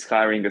 and is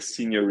hiring a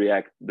senior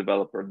React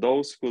developer.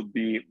 Those will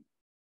be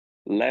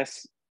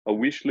less a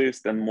wish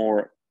list and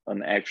more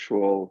an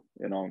actual,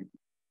 you know,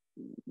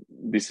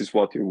 this is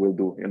what you will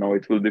do. You know,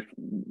 it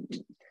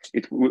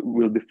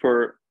will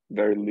differ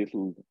very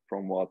little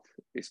from what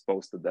is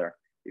posted there.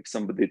 If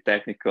somebody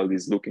technical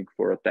is looking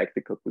for a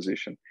technical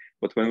position.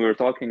 But when we're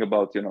talking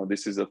about, you know,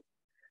 this is a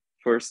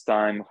first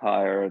time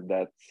hire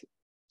that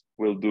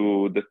will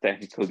do the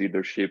technical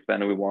leadership,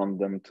 and we want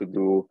them to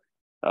do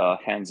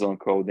hands-on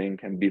coding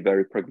and be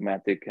very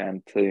pragmatic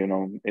and, you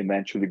know,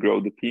 eventually grow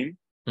the team.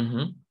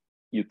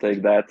 You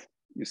take that,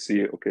 you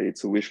see, okay,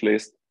 it's a wish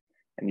list,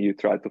 and you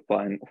try to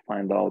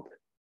find out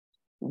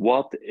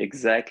what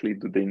exactly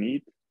do they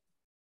need,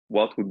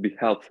 what would be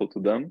helpful to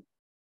them.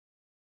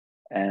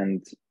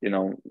 And, you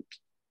know,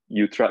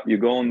 you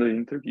go on the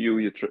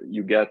interview,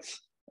 you get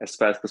as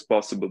fast as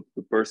possible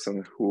the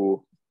person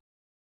who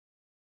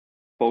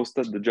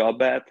posted the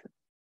job ad,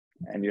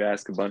 and you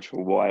ask a bunch of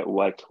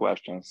why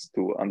questions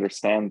to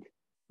understand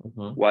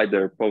why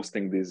they're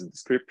posting this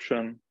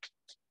description,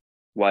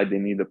 why they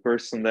need a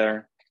person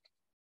there,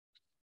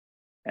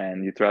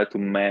 and you try to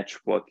match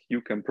what you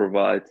can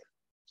provide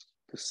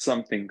to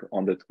something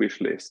on that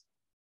wish list.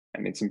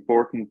 And it's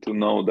important to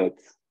know that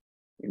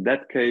in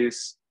that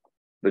case,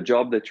 the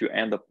job that you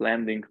end up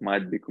landing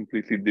might be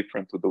completely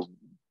different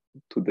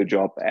to the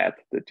job ad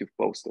that you've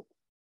posted,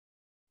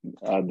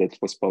 that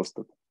was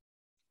posted.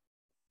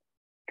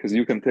 Because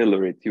you can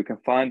tailor it, you can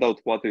find out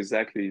what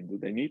exactly do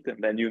they need,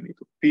 and then you need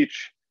to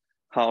pitch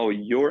how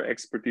your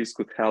expertise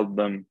could help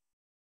them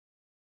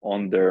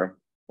on their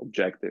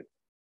objective.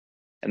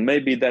 And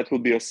maybe that will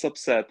be a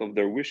subset of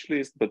their wish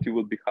list, but you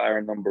will be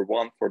hiring number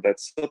one for that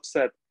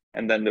subset,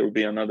 and then there will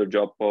be another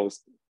job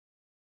post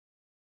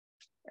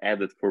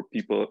added for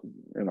people,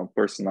 you know,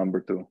 person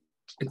number two.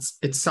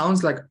 It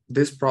sounds like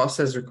this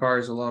process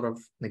requires a lot of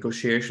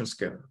negotiation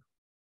skill.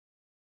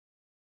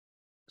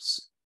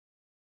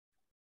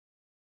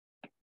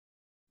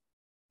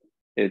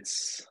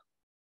 It's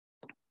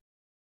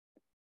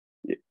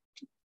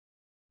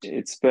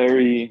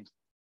very,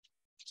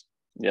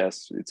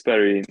 yes, it's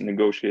very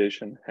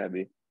negotiation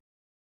heavy.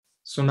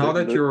 So now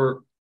that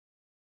you're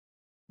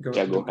go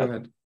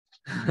ahead.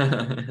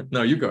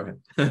 No, you go ahead.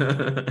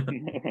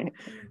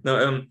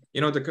 No,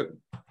 you know,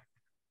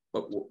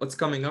 what's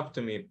coming up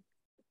to me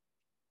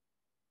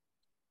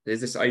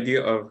is this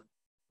idea of,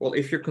 well,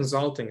 if you're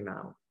consulting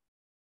now,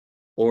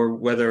 or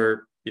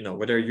whether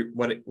whether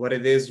what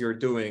it is you're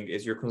doing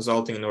is you're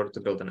consulting in order to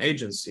build an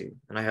agency.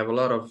 And I have a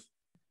lot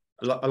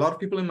of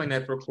people in my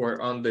network who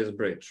are on this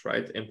bridge,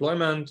 right?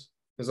 Employment,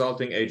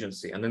 consulting,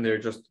 agency, and then they're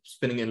just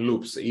spinning in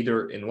loops,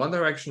 either in one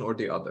direction or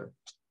the other.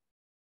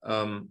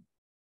 And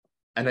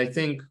I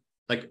think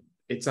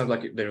it sounds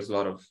like there's a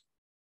lot of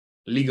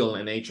legal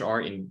and HR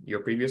in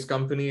your previous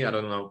company. I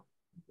don't know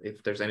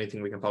if there's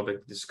anything we can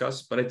publicly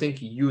discuss, but I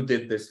think you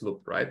did this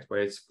loop, right?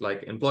 Where it's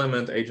like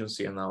employment,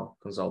 agency, and now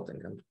consulting,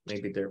 and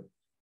maybe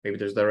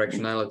there's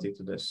directionality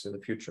to this in the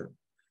future.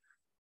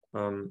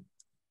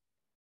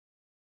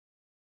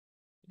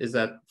 Is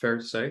that fair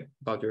to say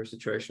about your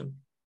situation?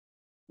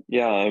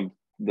 Yeah, I've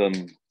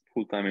done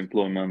full-time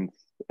employment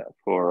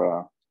for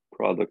a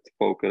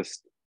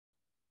product-focused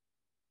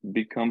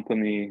big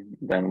company,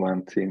 then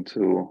went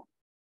into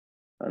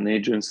an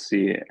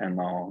agency, and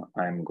now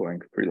I'm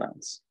going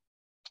freelance.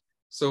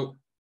 So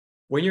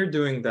when you're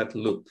doing that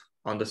loop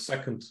on the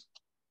second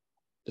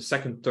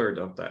third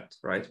of that,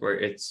 right, where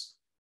it's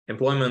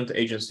employment,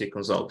 agency,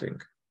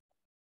 consulting,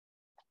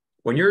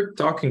 when you're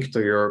talking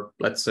to your,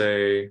 let's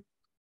say,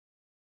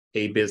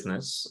 a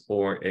business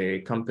or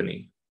a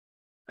company,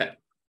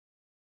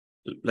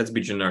 let's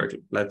be generic,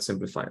 let's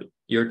simplify it.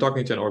 You're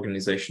talking to an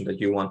organization that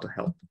you want to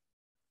help.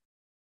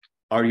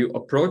 Are you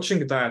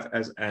approaching that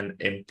as an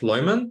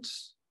employment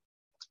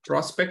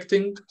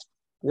prospecting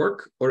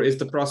work, or is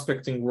the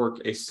prospecting work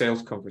a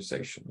sales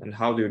conversation? And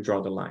how do you draw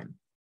the line?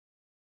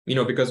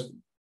 Because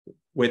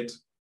with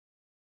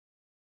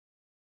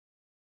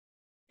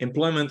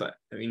employment,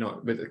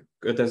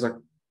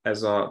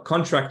 as a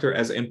contractor,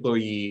 as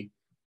employee,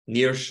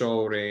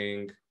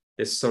 nearshoring,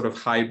 this sort of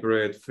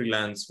hybrid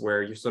freelance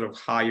where you're sort of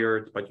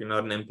hired, but you're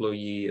not an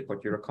employee,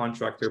 but you're a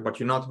contractor, but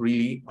you're not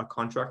really a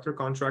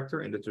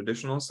contractor in the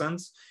traditional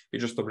sense.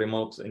 You're just a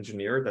remote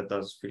engineer that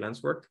does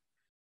freelance work.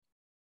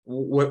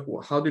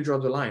 How do you draw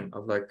the line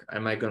of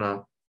am I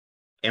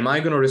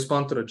gonna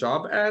respond to the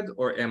job ad,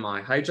 or am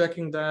I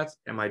hijacking that?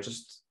 Am I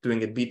just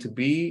doing it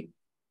B2B?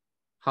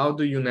 How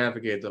do you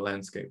navigate the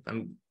landscape?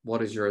 And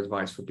what is your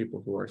advice for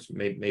people who are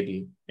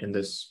maybe in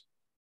this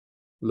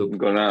loop? I'm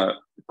gonna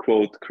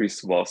quote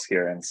Chris Voss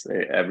here and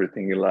say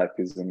everything in life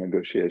is a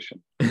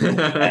negotiation.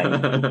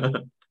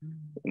 And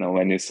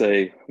when you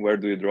say where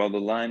do you draw the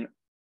line,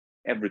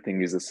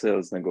 everything is a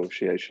sales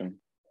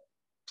negotiation.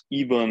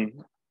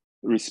 Even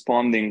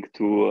responding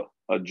to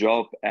a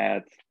job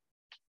ad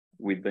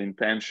with the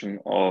intention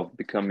of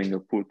becoming a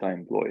full-time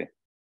employee,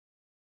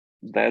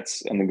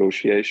 that's a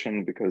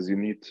negotiation, because you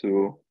need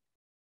to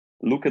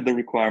look at the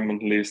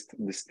requirement list,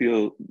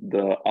 distill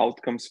the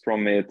outcomes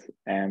from it,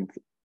 and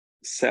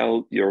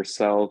sell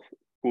yourself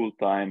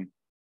full-time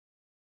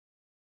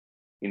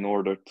in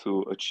order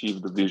to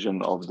achieve the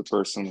vision of the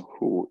person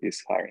who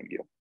is hiring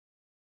you.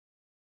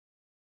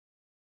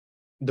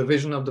 The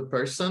vision of the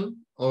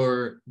person,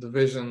 or the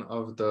vision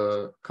of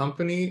the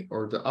company,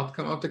 or the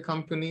outcome of the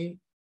company?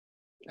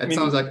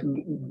 Sounds like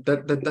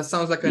that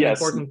sounds like an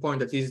important point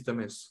that's easy to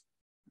miss.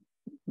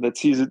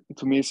 That's easy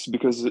to miss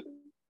because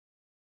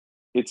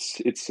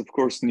it's of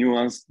course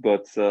nuanced,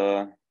 but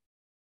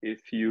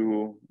if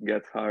you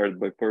get hired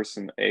by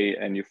person A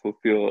and you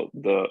fulfill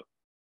the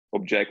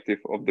objective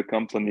of the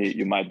company,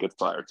 you might get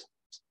fired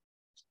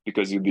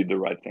because you did the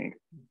right thing.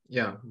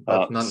 Yeah,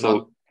 but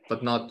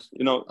not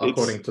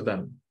according to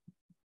them.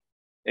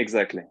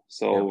 Exactly.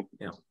 So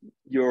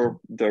your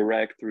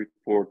direct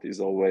report is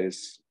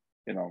always,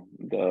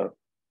 the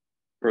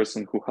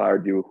person who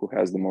hired you, who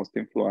has the most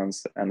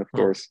influence. And of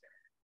course,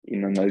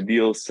 in an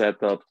ideal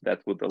setup,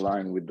 that would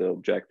align with the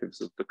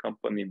objectives of the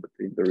company, but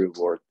in the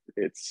reward,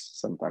 it's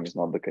sometimes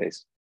not the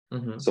case.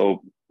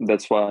 So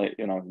that's why,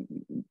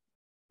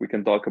 we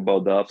can talk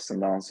about the ups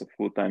and downs of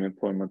full-time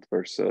employment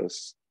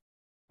versus,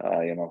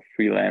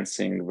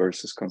 freelancing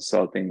versus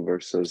consulting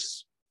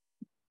versus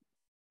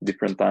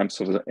different types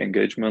of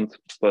engagement.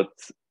 But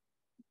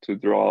to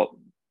draw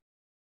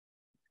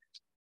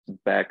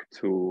back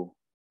to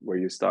where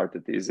you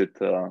started, is it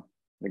a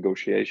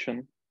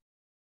negotiation?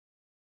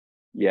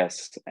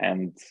 Yes,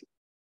 and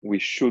we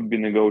should be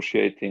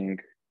negotiating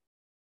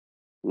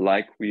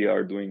like we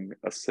are doing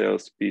a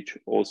sales pitch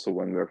also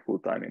when we're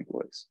full-time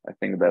employees. I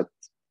think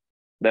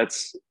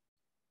that's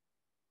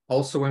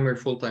also when we're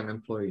full-time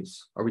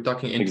employees. Are we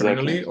talking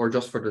internally or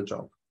just for the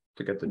job,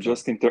 to get the job?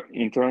 Just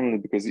internally,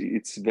 because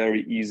it's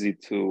very easy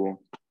to,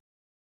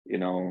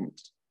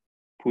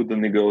 put the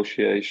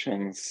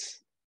negotiations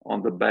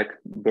on the back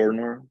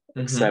burner,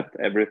 accept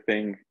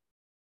everything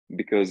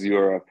because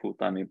you're a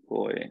full-time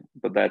employee.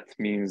 But that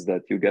means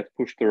that you get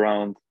pushed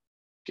around.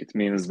 It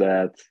means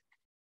that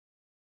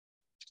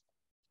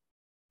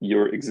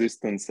your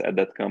existence at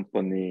that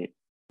company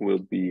will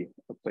be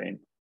a pain.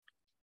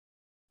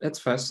 That's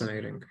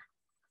fascinating.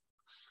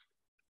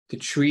 To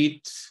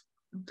treat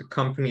the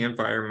company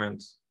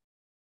environment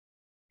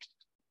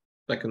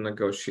like a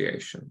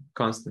negotiation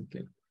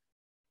constantly.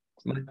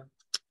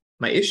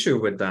 My issue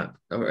with that,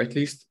 or at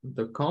least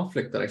the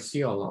conflict that I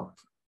see a lot,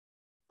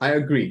 I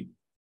agree,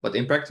 but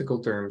in practical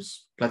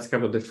terms, let's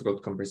have a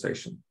difficult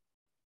conversation.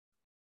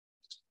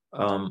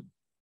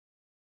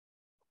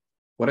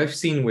 what I've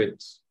seen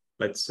with,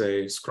 let's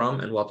say,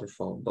 Scrum and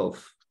Waterfall,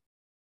 both,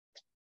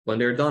 when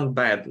they're done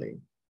badly,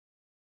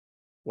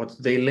 what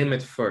they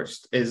limit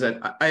first is that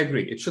I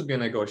agree, it should be a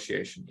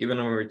negotiation, even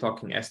when we're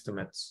talking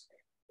estimates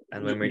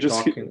and when we're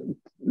talking.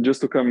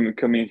 Just to come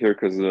in here,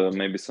 because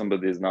maybe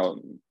somebody is now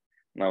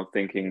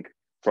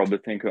probably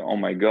thinking, oh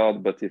my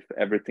God, but if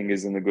everything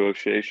is a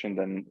negotiation,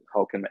 then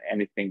how can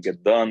anything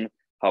get done?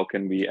 How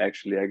can we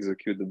actually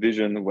execute the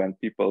vision when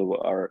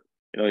people are,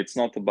 it's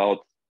not about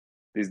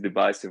this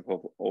divisive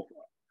of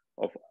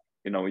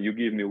you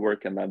give me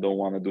work and I don't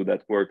want to do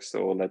that work,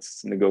 so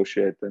let's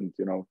negotiate, and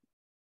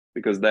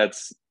because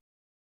that's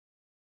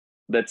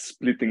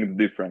splitting the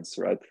difference,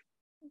 right?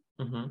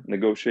 Mm-hmm.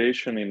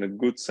 Negotiation in a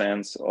good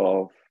sense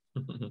of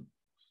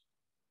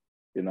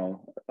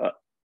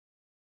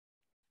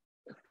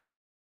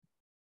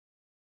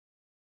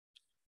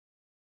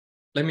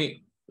let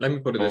me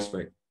put it this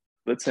way.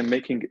 Let's say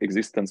making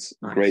existence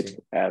great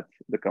at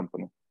the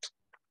company.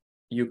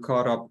 You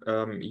caught up,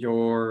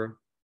 your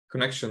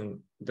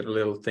connection did a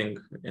little thing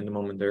in the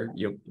moment there.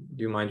 Do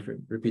you mind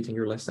repeating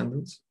your last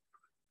sentence?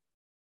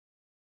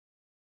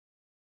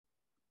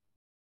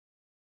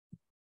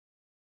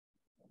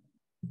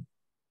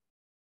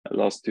 I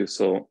lost you,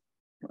 so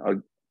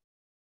I'll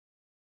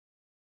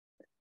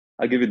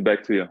give it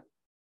back to you.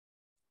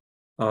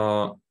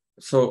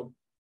 So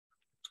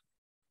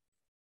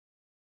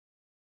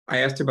I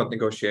asked you about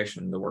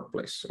negotiation in the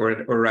workplace,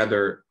 or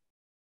rather,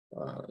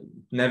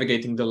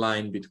 navigating the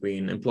line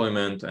between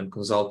employment and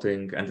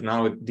consulting, and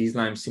now these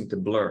lines seem to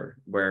blur,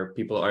 where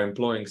people are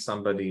employing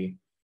somebody,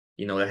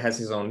 that has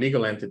his own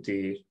legal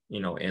entity,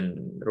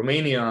 in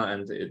Romania,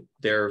 and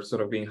they're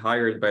sort of being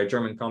hired by a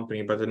German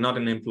company, but they're not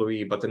an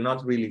employee, but they're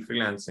not really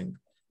freelancing.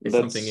 It's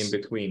something in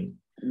between.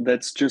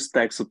 That's just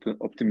tax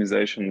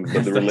optimization,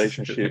 but the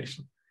relationship,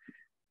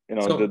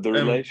 the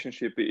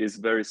relationship is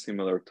very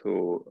similar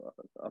to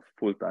a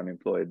full-time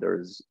employee.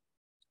 There's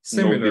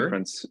no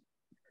difference.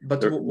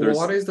 But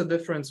what is the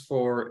difference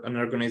for an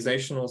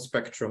organizational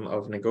spectrum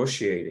of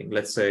negotiating?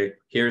 Let's say,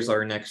 here's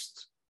our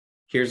next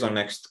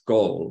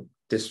goal.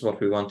 This is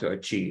what we want to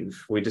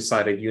achieve. We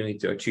decided you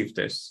need to achieve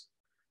this.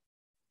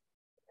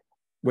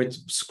 With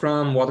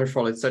Scrum,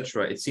 Waterfall,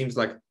 etc., it seems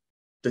like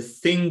the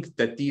thing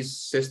that these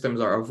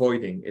systems are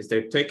avoiding is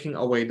they're taking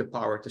away the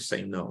power to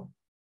say no,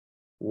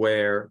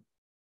 where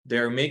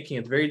they're making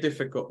it very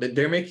difficult.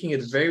 They're making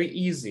it very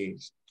easy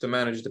to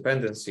manage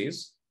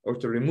dependencies, or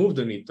to remove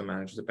the need to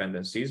manage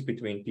dependencies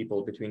between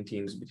people, between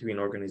teams, between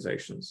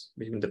organizations,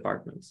 between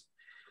departments.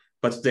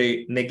 But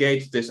they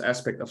negate this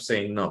aspect of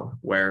saying no,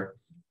 where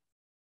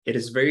it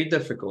is very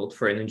difficult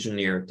for an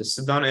engineer to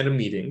sit down at a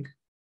meeting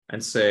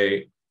and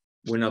say,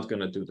 we're not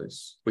going to do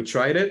this. We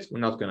tried it,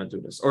 we're not going to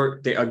do this. Or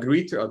they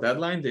agree to a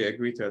deadline, they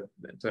agree to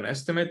an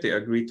estimate, they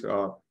agree to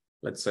a,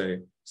 let's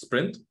say,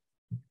 sprint.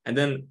 And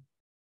then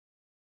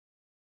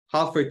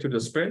halfway through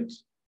the sprint,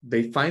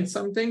 they find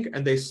something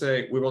and they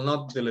say, we will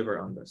not deliver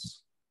on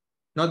this.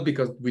 Not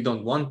because we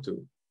don't want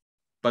to,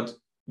 but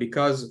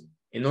because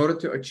in order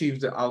to achieve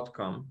the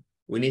outcome,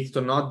 we need to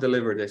not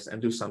deliver this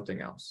and do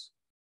something else.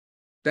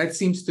 That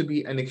seems to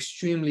be an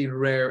extremely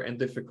rare and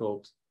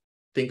difficult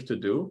thing to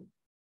do.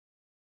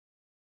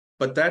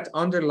 But that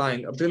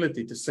underlying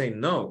ability to say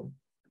no,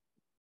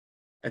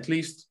 at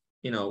least,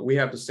 we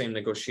have the same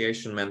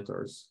negotiation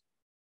mentors.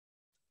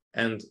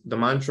 And the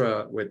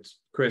mantra with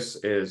Chris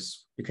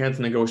is, you can't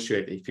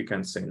negotiate if you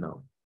can't say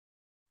no.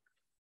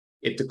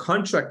 If the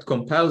contract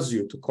compels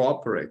you to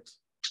cooperate,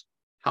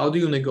 how do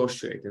you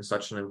negotiate in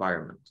such an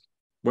environment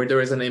where there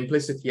is an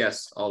implicit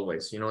yes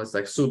always? It's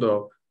like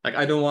pseudo, like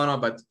I don't wanna,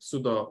 but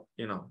pseudo,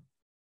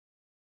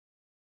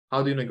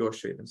 How do you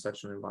negotiate in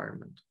such an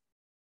environment?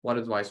 What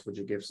advice would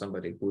you give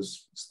somebody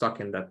who's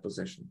stuck in that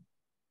position?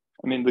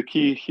 I mean, the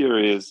key here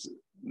is,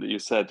 you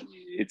said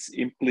it's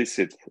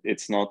implicit,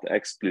 it's not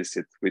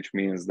explicit, which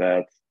means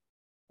that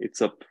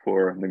it's up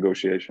for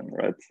negotiation,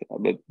 right?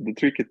 But the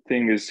tricky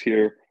thing is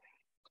here,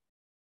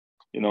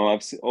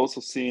 I've also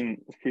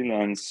seen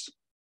freelance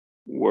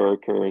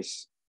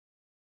workers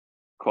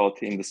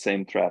caught in the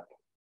same trap.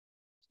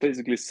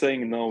 Basically,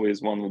 saying no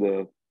is one of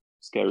the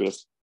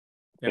scariest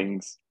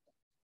things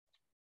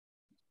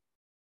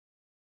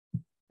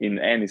in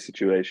any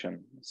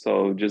situation.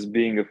 So just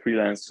being a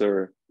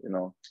freelancer,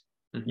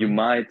 you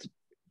might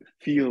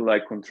feel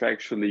like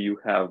contractually you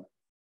have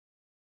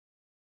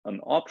an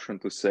option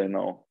to say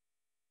no,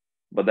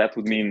 but that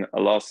would mean a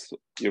loss.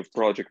 Your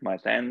project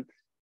might end.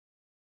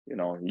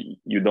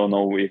 You don't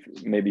know if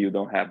maybe you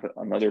don't have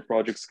another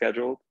project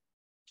scheduled.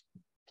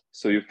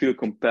 So you feel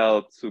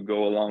compelled to go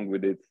along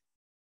with it.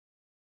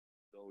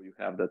 So you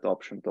have that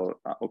option to,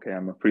 okay,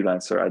 I'm a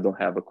freelancer, I don't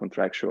have a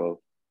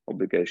contractual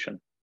obligation.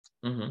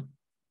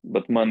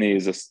 But money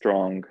is a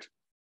strong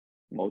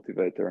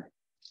motivator.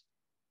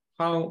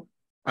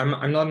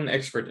 I'm not an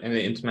expert in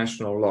the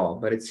international law,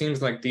 but it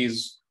seems like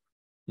these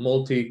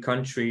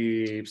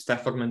multi-country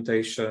staff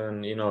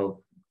augmentation,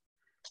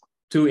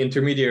 two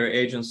intermediary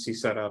agency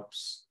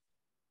setups,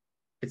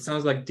 it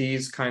sounds like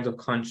these kinds of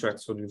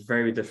contracts would be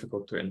very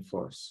difficult to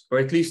enforce, or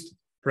at least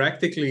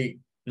practically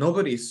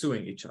nobody is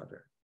suing each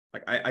other.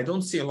 Like I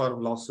don't see a lot of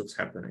lawsuits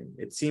happening.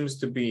 It seems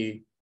to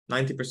be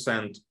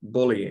 90%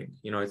 bullying.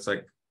 You know, it's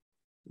like,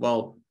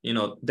 well, you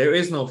know, there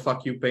is no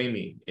fuck you pay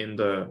me in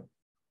the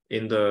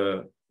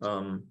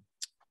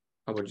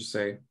how would you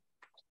say,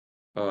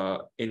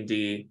 in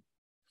the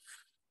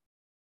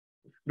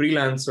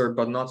freelancer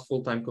but not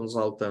full-time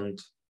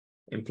consultant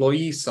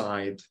employee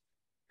side,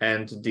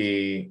 and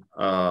the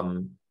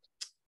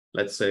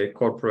let's say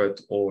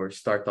corporate or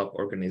startup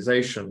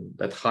organization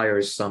that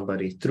hires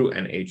somebody through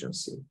an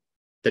agency.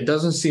 There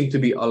doesn't seem to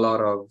be a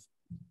lot of,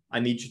 I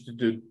need you to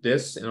do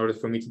this in order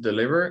for me to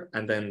deliver,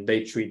 and then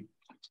they treat,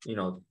 you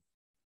know,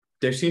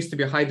 there seems to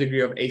be a high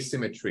degree of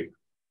asymmetry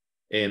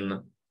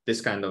in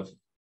this kind of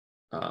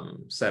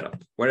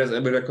setup. Whereas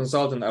with a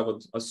consultant, I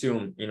would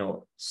assume, you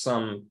know,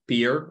 some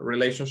peer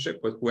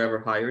relationship with whoever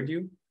hired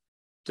you,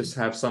 just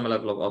have some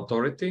level of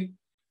authority.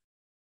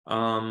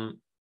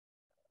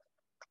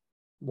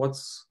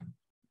 What's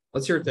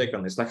your take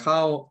on this? Like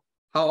how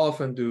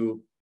often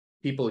do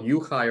people you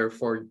hire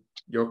for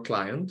your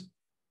client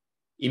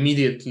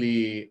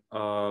immediately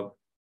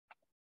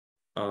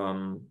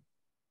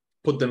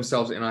put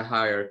themselves in a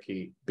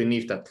hierarchy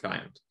beneath that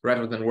client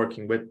rather than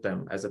working with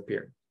them as a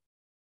peer?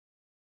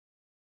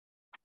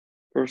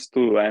 First,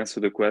 to answer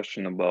the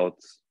question about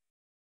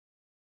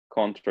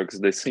contracts,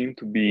 they seem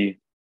to be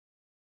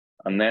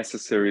a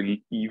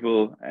necessary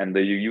evil, and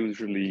they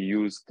usually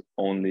used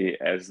only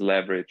as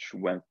leverage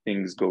when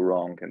things go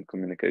wrong and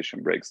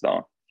communication breaks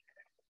down.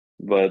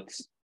 But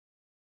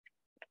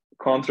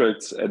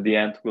contracts at the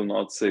end will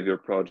not save your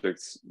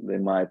projects. They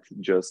might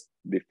just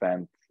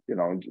defend, you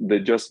know, they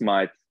just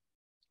might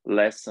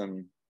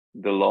lessen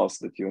the loss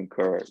that you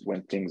incur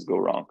when things go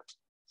wrong.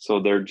 So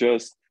they're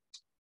just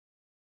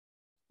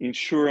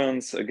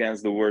insurance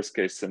against the worst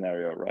case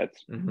scenario, right?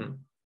 Mm-hmm.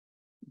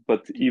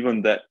 But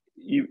even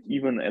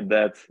at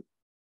that,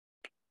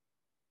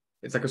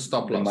 it's like a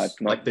stop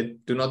loss. Like they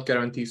do not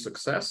guarantee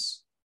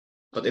success,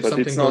 but if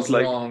something goes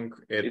wrong,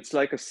 it's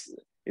like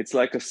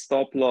a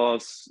stop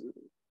loss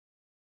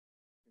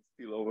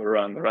still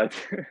overrun, right?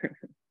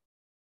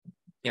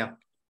 Yeah,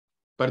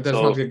 but it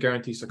does not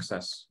guarantee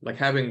success. Like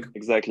having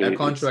a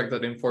contract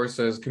that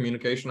enforces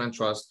communication and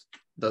trust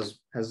has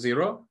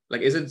zero.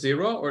 Like, is it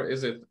zero, or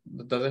does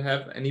it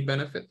have any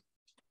benefit?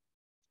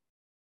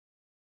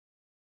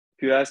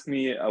 If you ask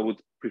me, I would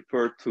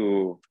prefer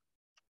to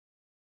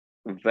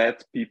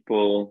vet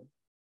people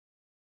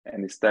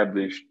and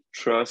establish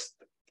trust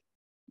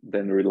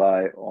than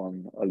rely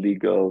on a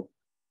legal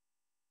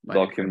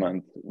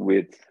document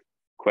with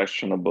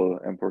questionable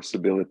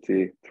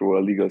enforceability through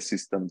a legal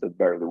system that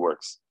barely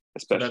works,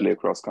 especially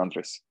across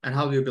countries. And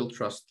how do you build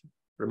trust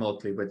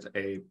remotely with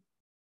a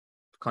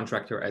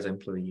contractor as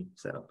employee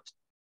setup?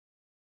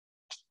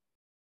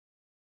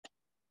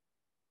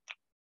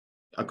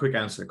 A quick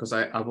answer, because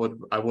I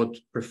would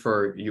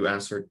prefer you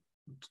answer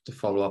to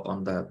follow up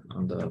on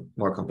the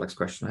more complex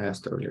question I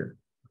asked earlier.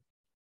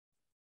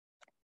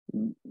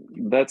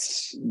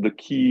 That's the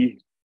key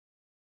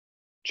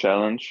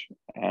challenge,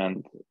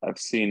 and I've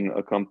seen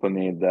a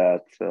company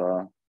that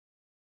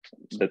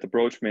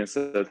approached me and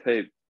said,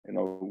 "Hey, you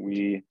know,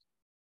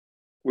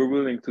 we're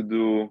willing to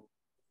do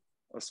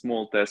a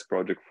small test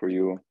project for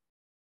you,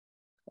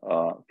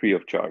 free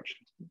of charge,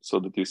 so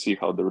that you see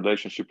how the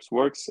relationships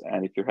works,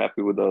 and if you're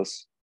happy with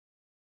us,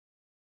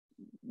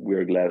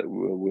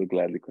 we'll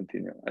gladly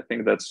continue." I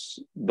think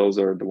those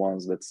are the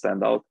ones that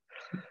stand out.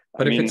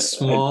 But if it's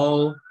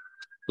small,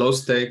 low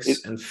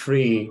stakes, and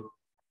free,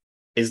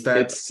 is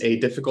that a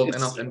difficult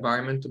enough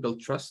environment to build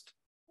trust?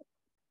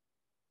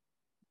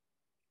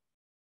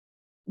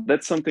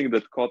 That's something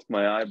that caught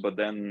my eye, but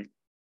then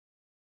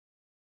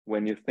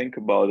when you think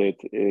about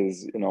it,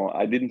 is, you know,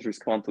 I didn't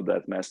respond to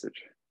that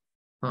message.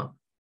 Huh.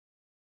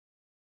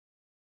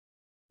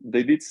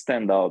 They did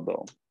stand out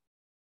though.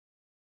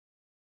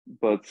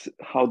 But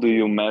how do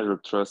you measure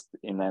trust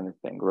in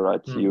anything,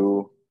 right?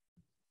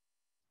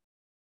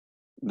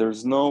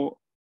 There's no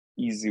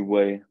easy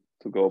way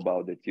to go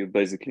about it. You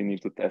basically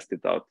need to test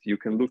it out. You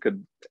can look at,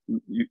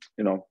 you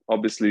know,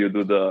 obviously you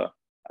do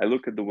I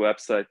look at the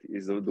website.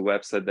 Is the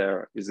website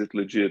there? Is it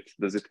legit?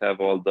 Does it have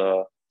all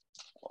the,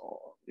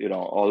 you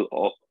know,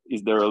 all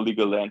is there a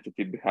legal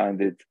entity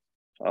behind it?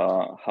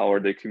 How are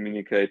they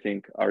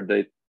communicating?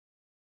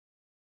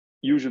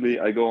 Usually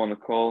I go on a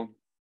call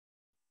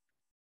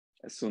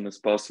as soon as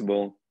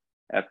possible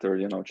after,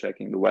 you know,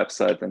 checking the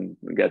website and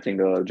getting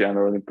a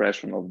general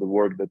impression of the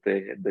work that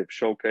they've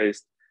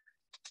showcased.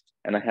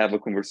 And I have a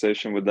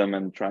conversation with them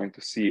and trying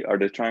to see, are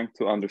they trying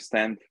to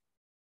understand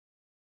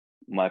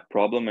my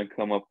problem and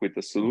come up with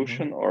a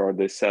solution, or are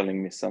they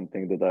selling me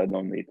something that I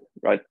don't need,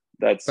 right?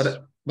 But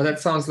that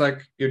sounds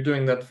like you're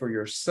doing that for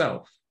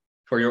yourself,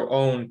 for your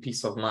own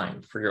peace of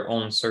mind, for your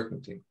own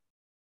certainty.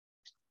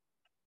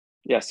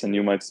 Yes, and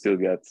you might still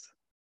get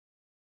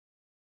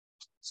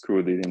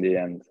screwed in the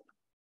end.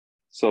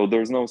 So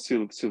there's no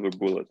silver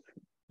bullet.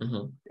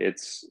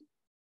 It's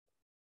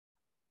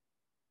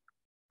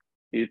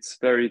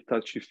very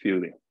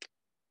touchy-feely.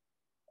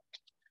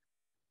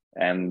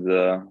 And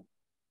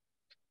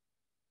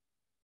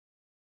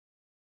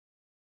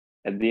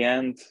at the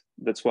end,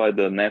 that's why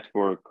the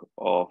network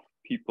of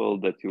people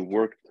that you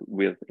worked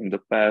with in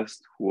the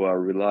past who are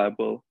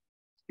reliable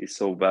is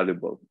so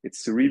valuable.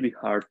 It's really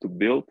hard to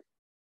build,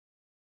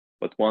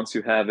 but once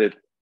you have it,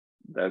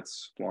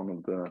 that's one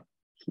of the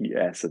key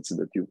assets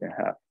that you can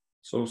have.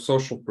 So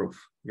social proof,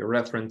 your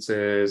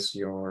references,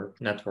 your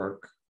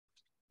network,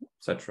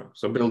 etc.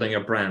 So building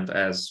a brand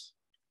as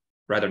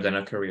rather than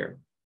a career.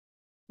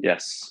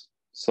 Yes.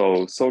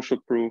 So social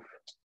proof,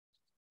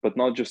 but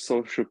not just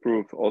social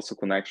proof, also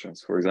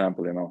connections. For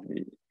example,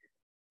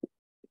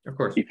 Of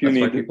course, if you that's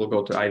why need, people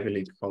go to Ivy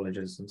League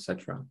colleges,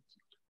 etc.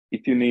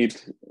 if you need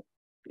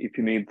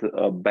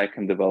a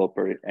backend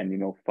developer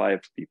and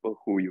 5 people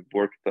who you've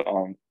worked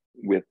on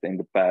with in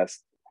the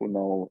past who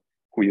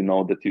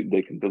that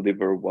they can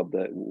deliver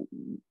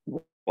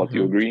what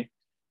you agree,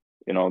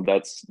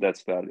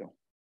 that's value.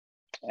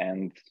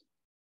 And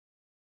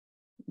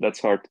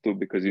that's hard to do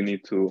because you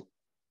need to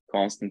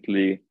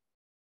constantly,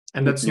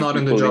 and that's not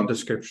in the job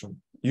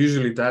description.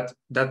 Usually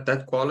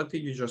that quality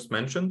you just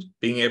mentioned,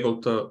 being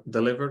able to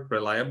deliver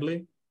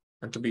reliably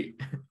and to be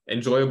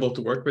enjoyable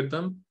to work with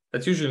them,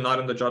 that's usually not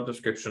in the job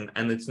description,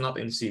 and it's not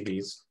in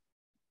CVs,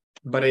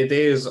 but it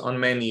is on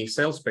many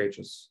sales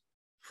pages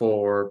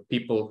for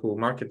people who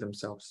market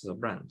themselves as a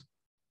brand.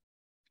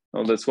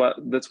 Oh, that's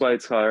why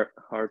it's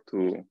hard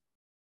to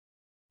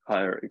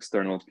hire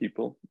external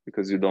people,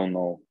 because you don't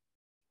know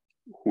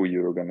who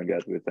you're going to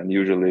get with, and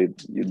usually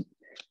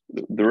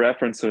the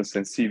references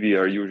and CV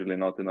are usually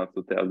not enough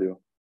to tell you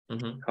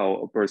how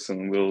a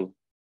person will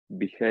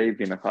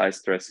behave in a high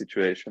stress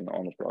situation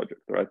on a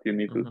project, right?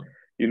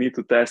 You need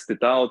to test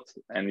it out,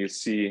 and you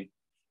see,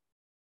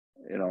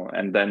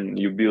 and then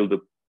you build a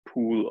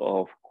pool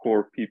of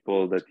core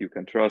people that you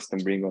can trust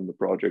and bring on the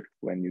project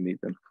when you need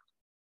them.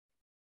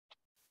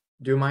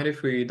 Do you mind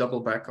if we double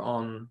back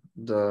on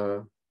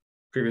the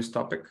previous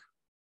topic?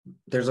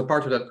 There's a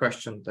part of that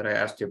question that I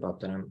asked you about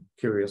that I'm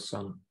curious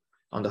on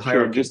the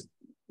hierarchy. Sure,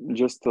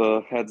 just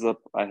a heads up,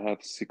 I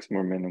have 6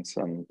 more minutes,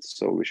 and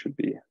so we should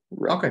be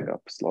wrapping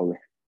up slowly.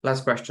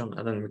 Last question,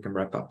 and then we can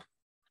wrap up.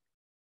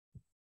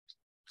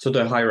 So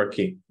the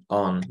hierarchy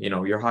on,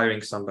 you're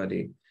hiring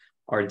somebody,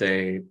 are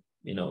they,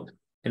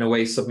 in a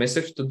way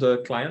submissive to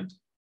the client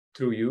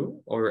through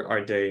you, or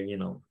are they,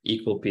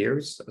 equal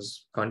peers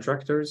as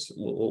contractors?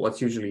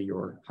 What's usually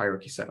your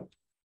hierarchy setup?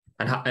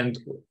 And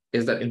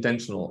is that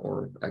intentional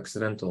or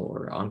accidental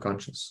or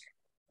unconscious?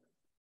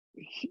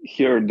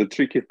 Here, the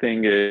tricky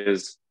thing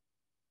is,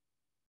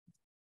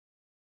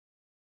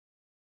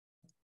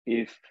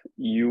 if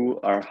you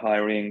are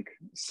hiring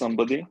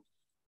somebody,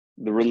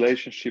 the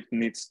relationship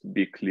needs to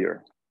be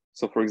clear.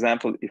 So for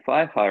example, if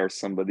I hire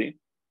somebody,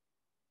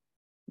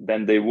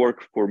 then they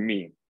work for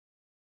me,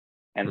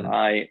 and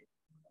I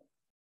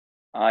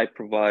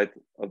provide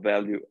a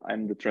value.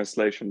 I'm the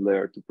translation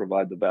layer to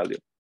provide the value.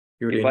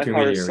 You're the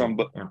intermediary.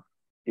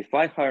 If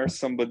I hire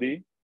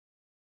somebody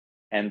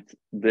and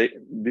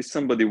this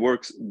somebody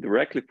works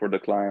directly for the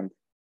client,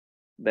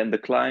 then the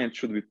client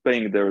should be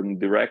paying them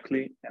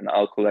directly, and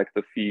I'll collect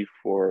a fee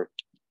for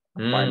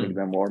finding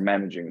them or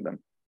managing them.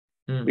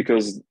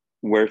 Because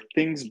where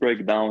things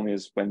break down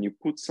is when you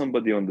put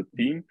somebody on the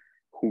team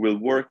who will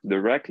work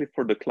directly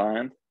for the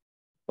client,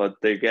 but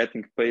they're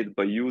getting paid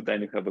by you,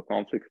 then you have a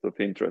conflict of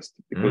interest,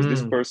 because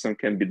this person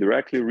can be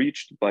directly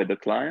reached by the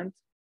client,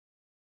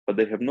 but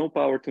they have no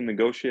power to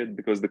negotiate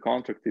because the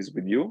contract is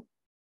with you.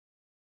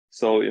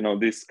 So,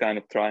 this kind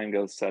of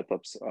triangle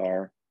setups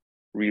are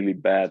really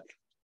bad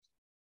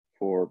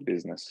for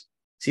business.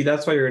 See,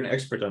 that's why you're an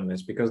expert on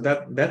this, because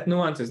that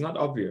nuance is not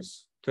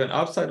obvious. To an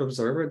outside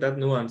observer, that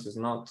nuance is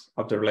not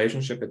of the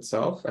relationship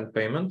itself and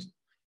payment.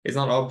 It's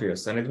not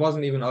obvious. And it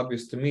wasn't even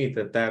obvious to me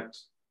that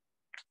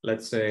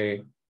let's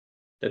say,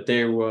 that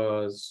there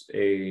was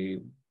a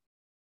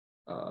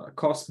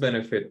cost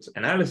benefit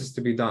analysis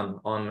to be done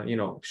on,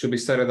 should we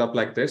set it up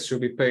like this?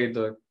 Should we pay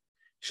the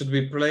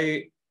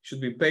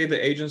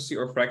agency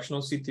or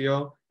fractional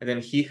CTO and then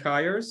he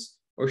hires?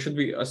 Or should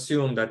we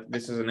assume that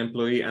this is an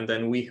employee and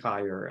then we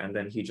hire and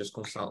then he just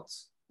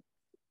consults?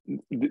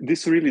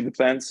 This really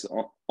depends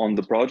on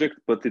the project,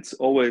 but it's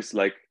always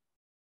like,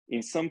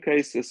 in some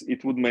cases,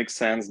 it would make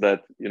sense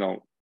that,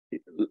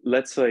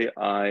 let's say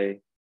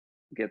I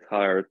get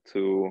hired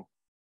to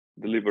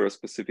deliver a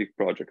specific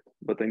project,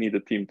 but I need a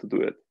team to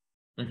do it.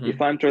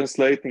 If I'm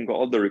translating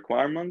all the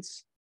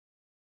requirements,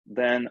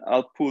 then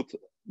I'll put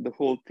the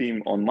whole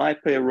team on my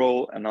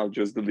payroll and I'll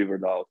just deliver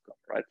the outcome,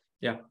 right?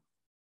 Yeah.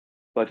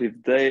 But if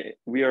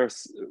we are,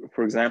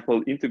 for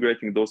example,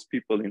 integrating those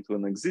people into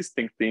an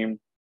existing team,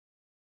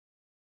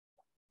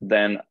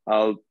 then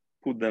I'll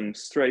put them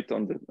straight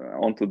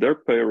onto their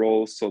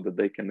payroll so that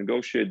they can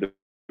negotiate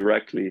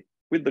directly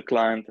with the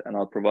client, and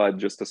I'll provide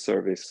just a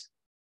service.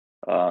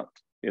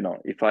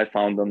 If I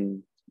found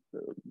them,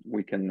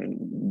 we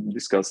can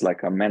discuss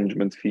like a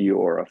management fee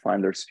or a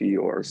finder's fee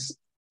or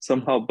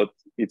somehow, but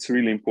it's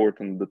really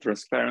important, the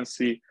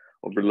transparency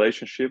of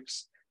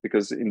relationships,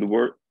 because in the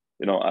work,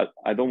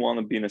 I don't want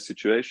to be in a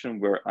situation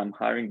where I'm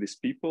hiring these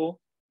people,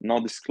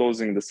 not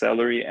disclosing the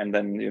salary, and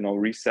then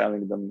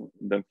reselling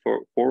them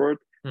forward.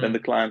 then the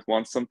client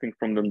wants something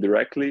from them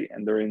directly,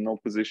 and they're in no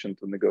position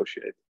to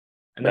negotiate.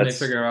 And then they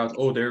figure out,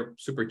 oh, they're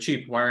super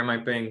cheap. Why am I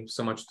paying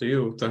so much to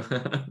you to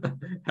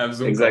have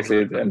Zoom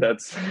exactly, calls? and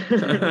that's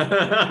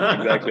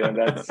exactly, and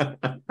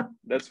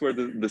that's where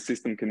the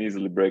system can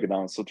easily break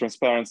down. So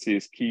transparency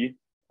is key.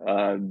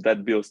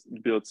 That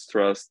builds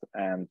trust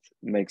and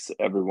makes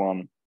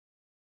everyone,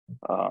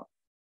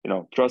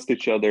 trust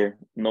each other,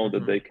 know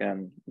that they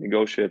can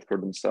negotiate for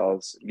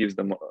themselves, gives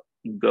them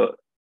the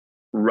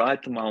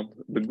right amount,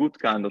 the good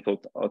kind of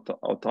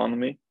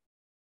autonomy.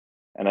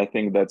 And I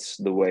think that's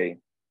the way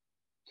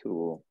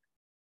to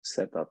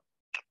set up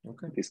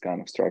these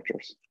kind of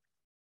structures.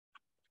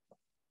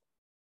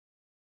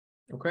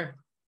 Okay.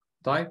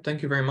 Ty,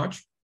 thank you very much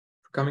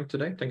for coming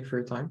today. Thank you for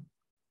your time.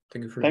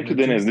 Thank you for Thank you,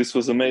 Dennis. This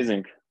was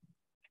amazing.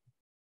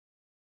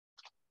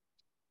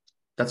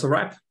 That's a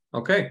wrap.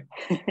 Okay.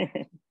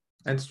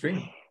 End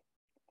stream.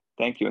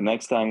 Thank you.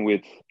 Next time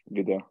with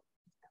video.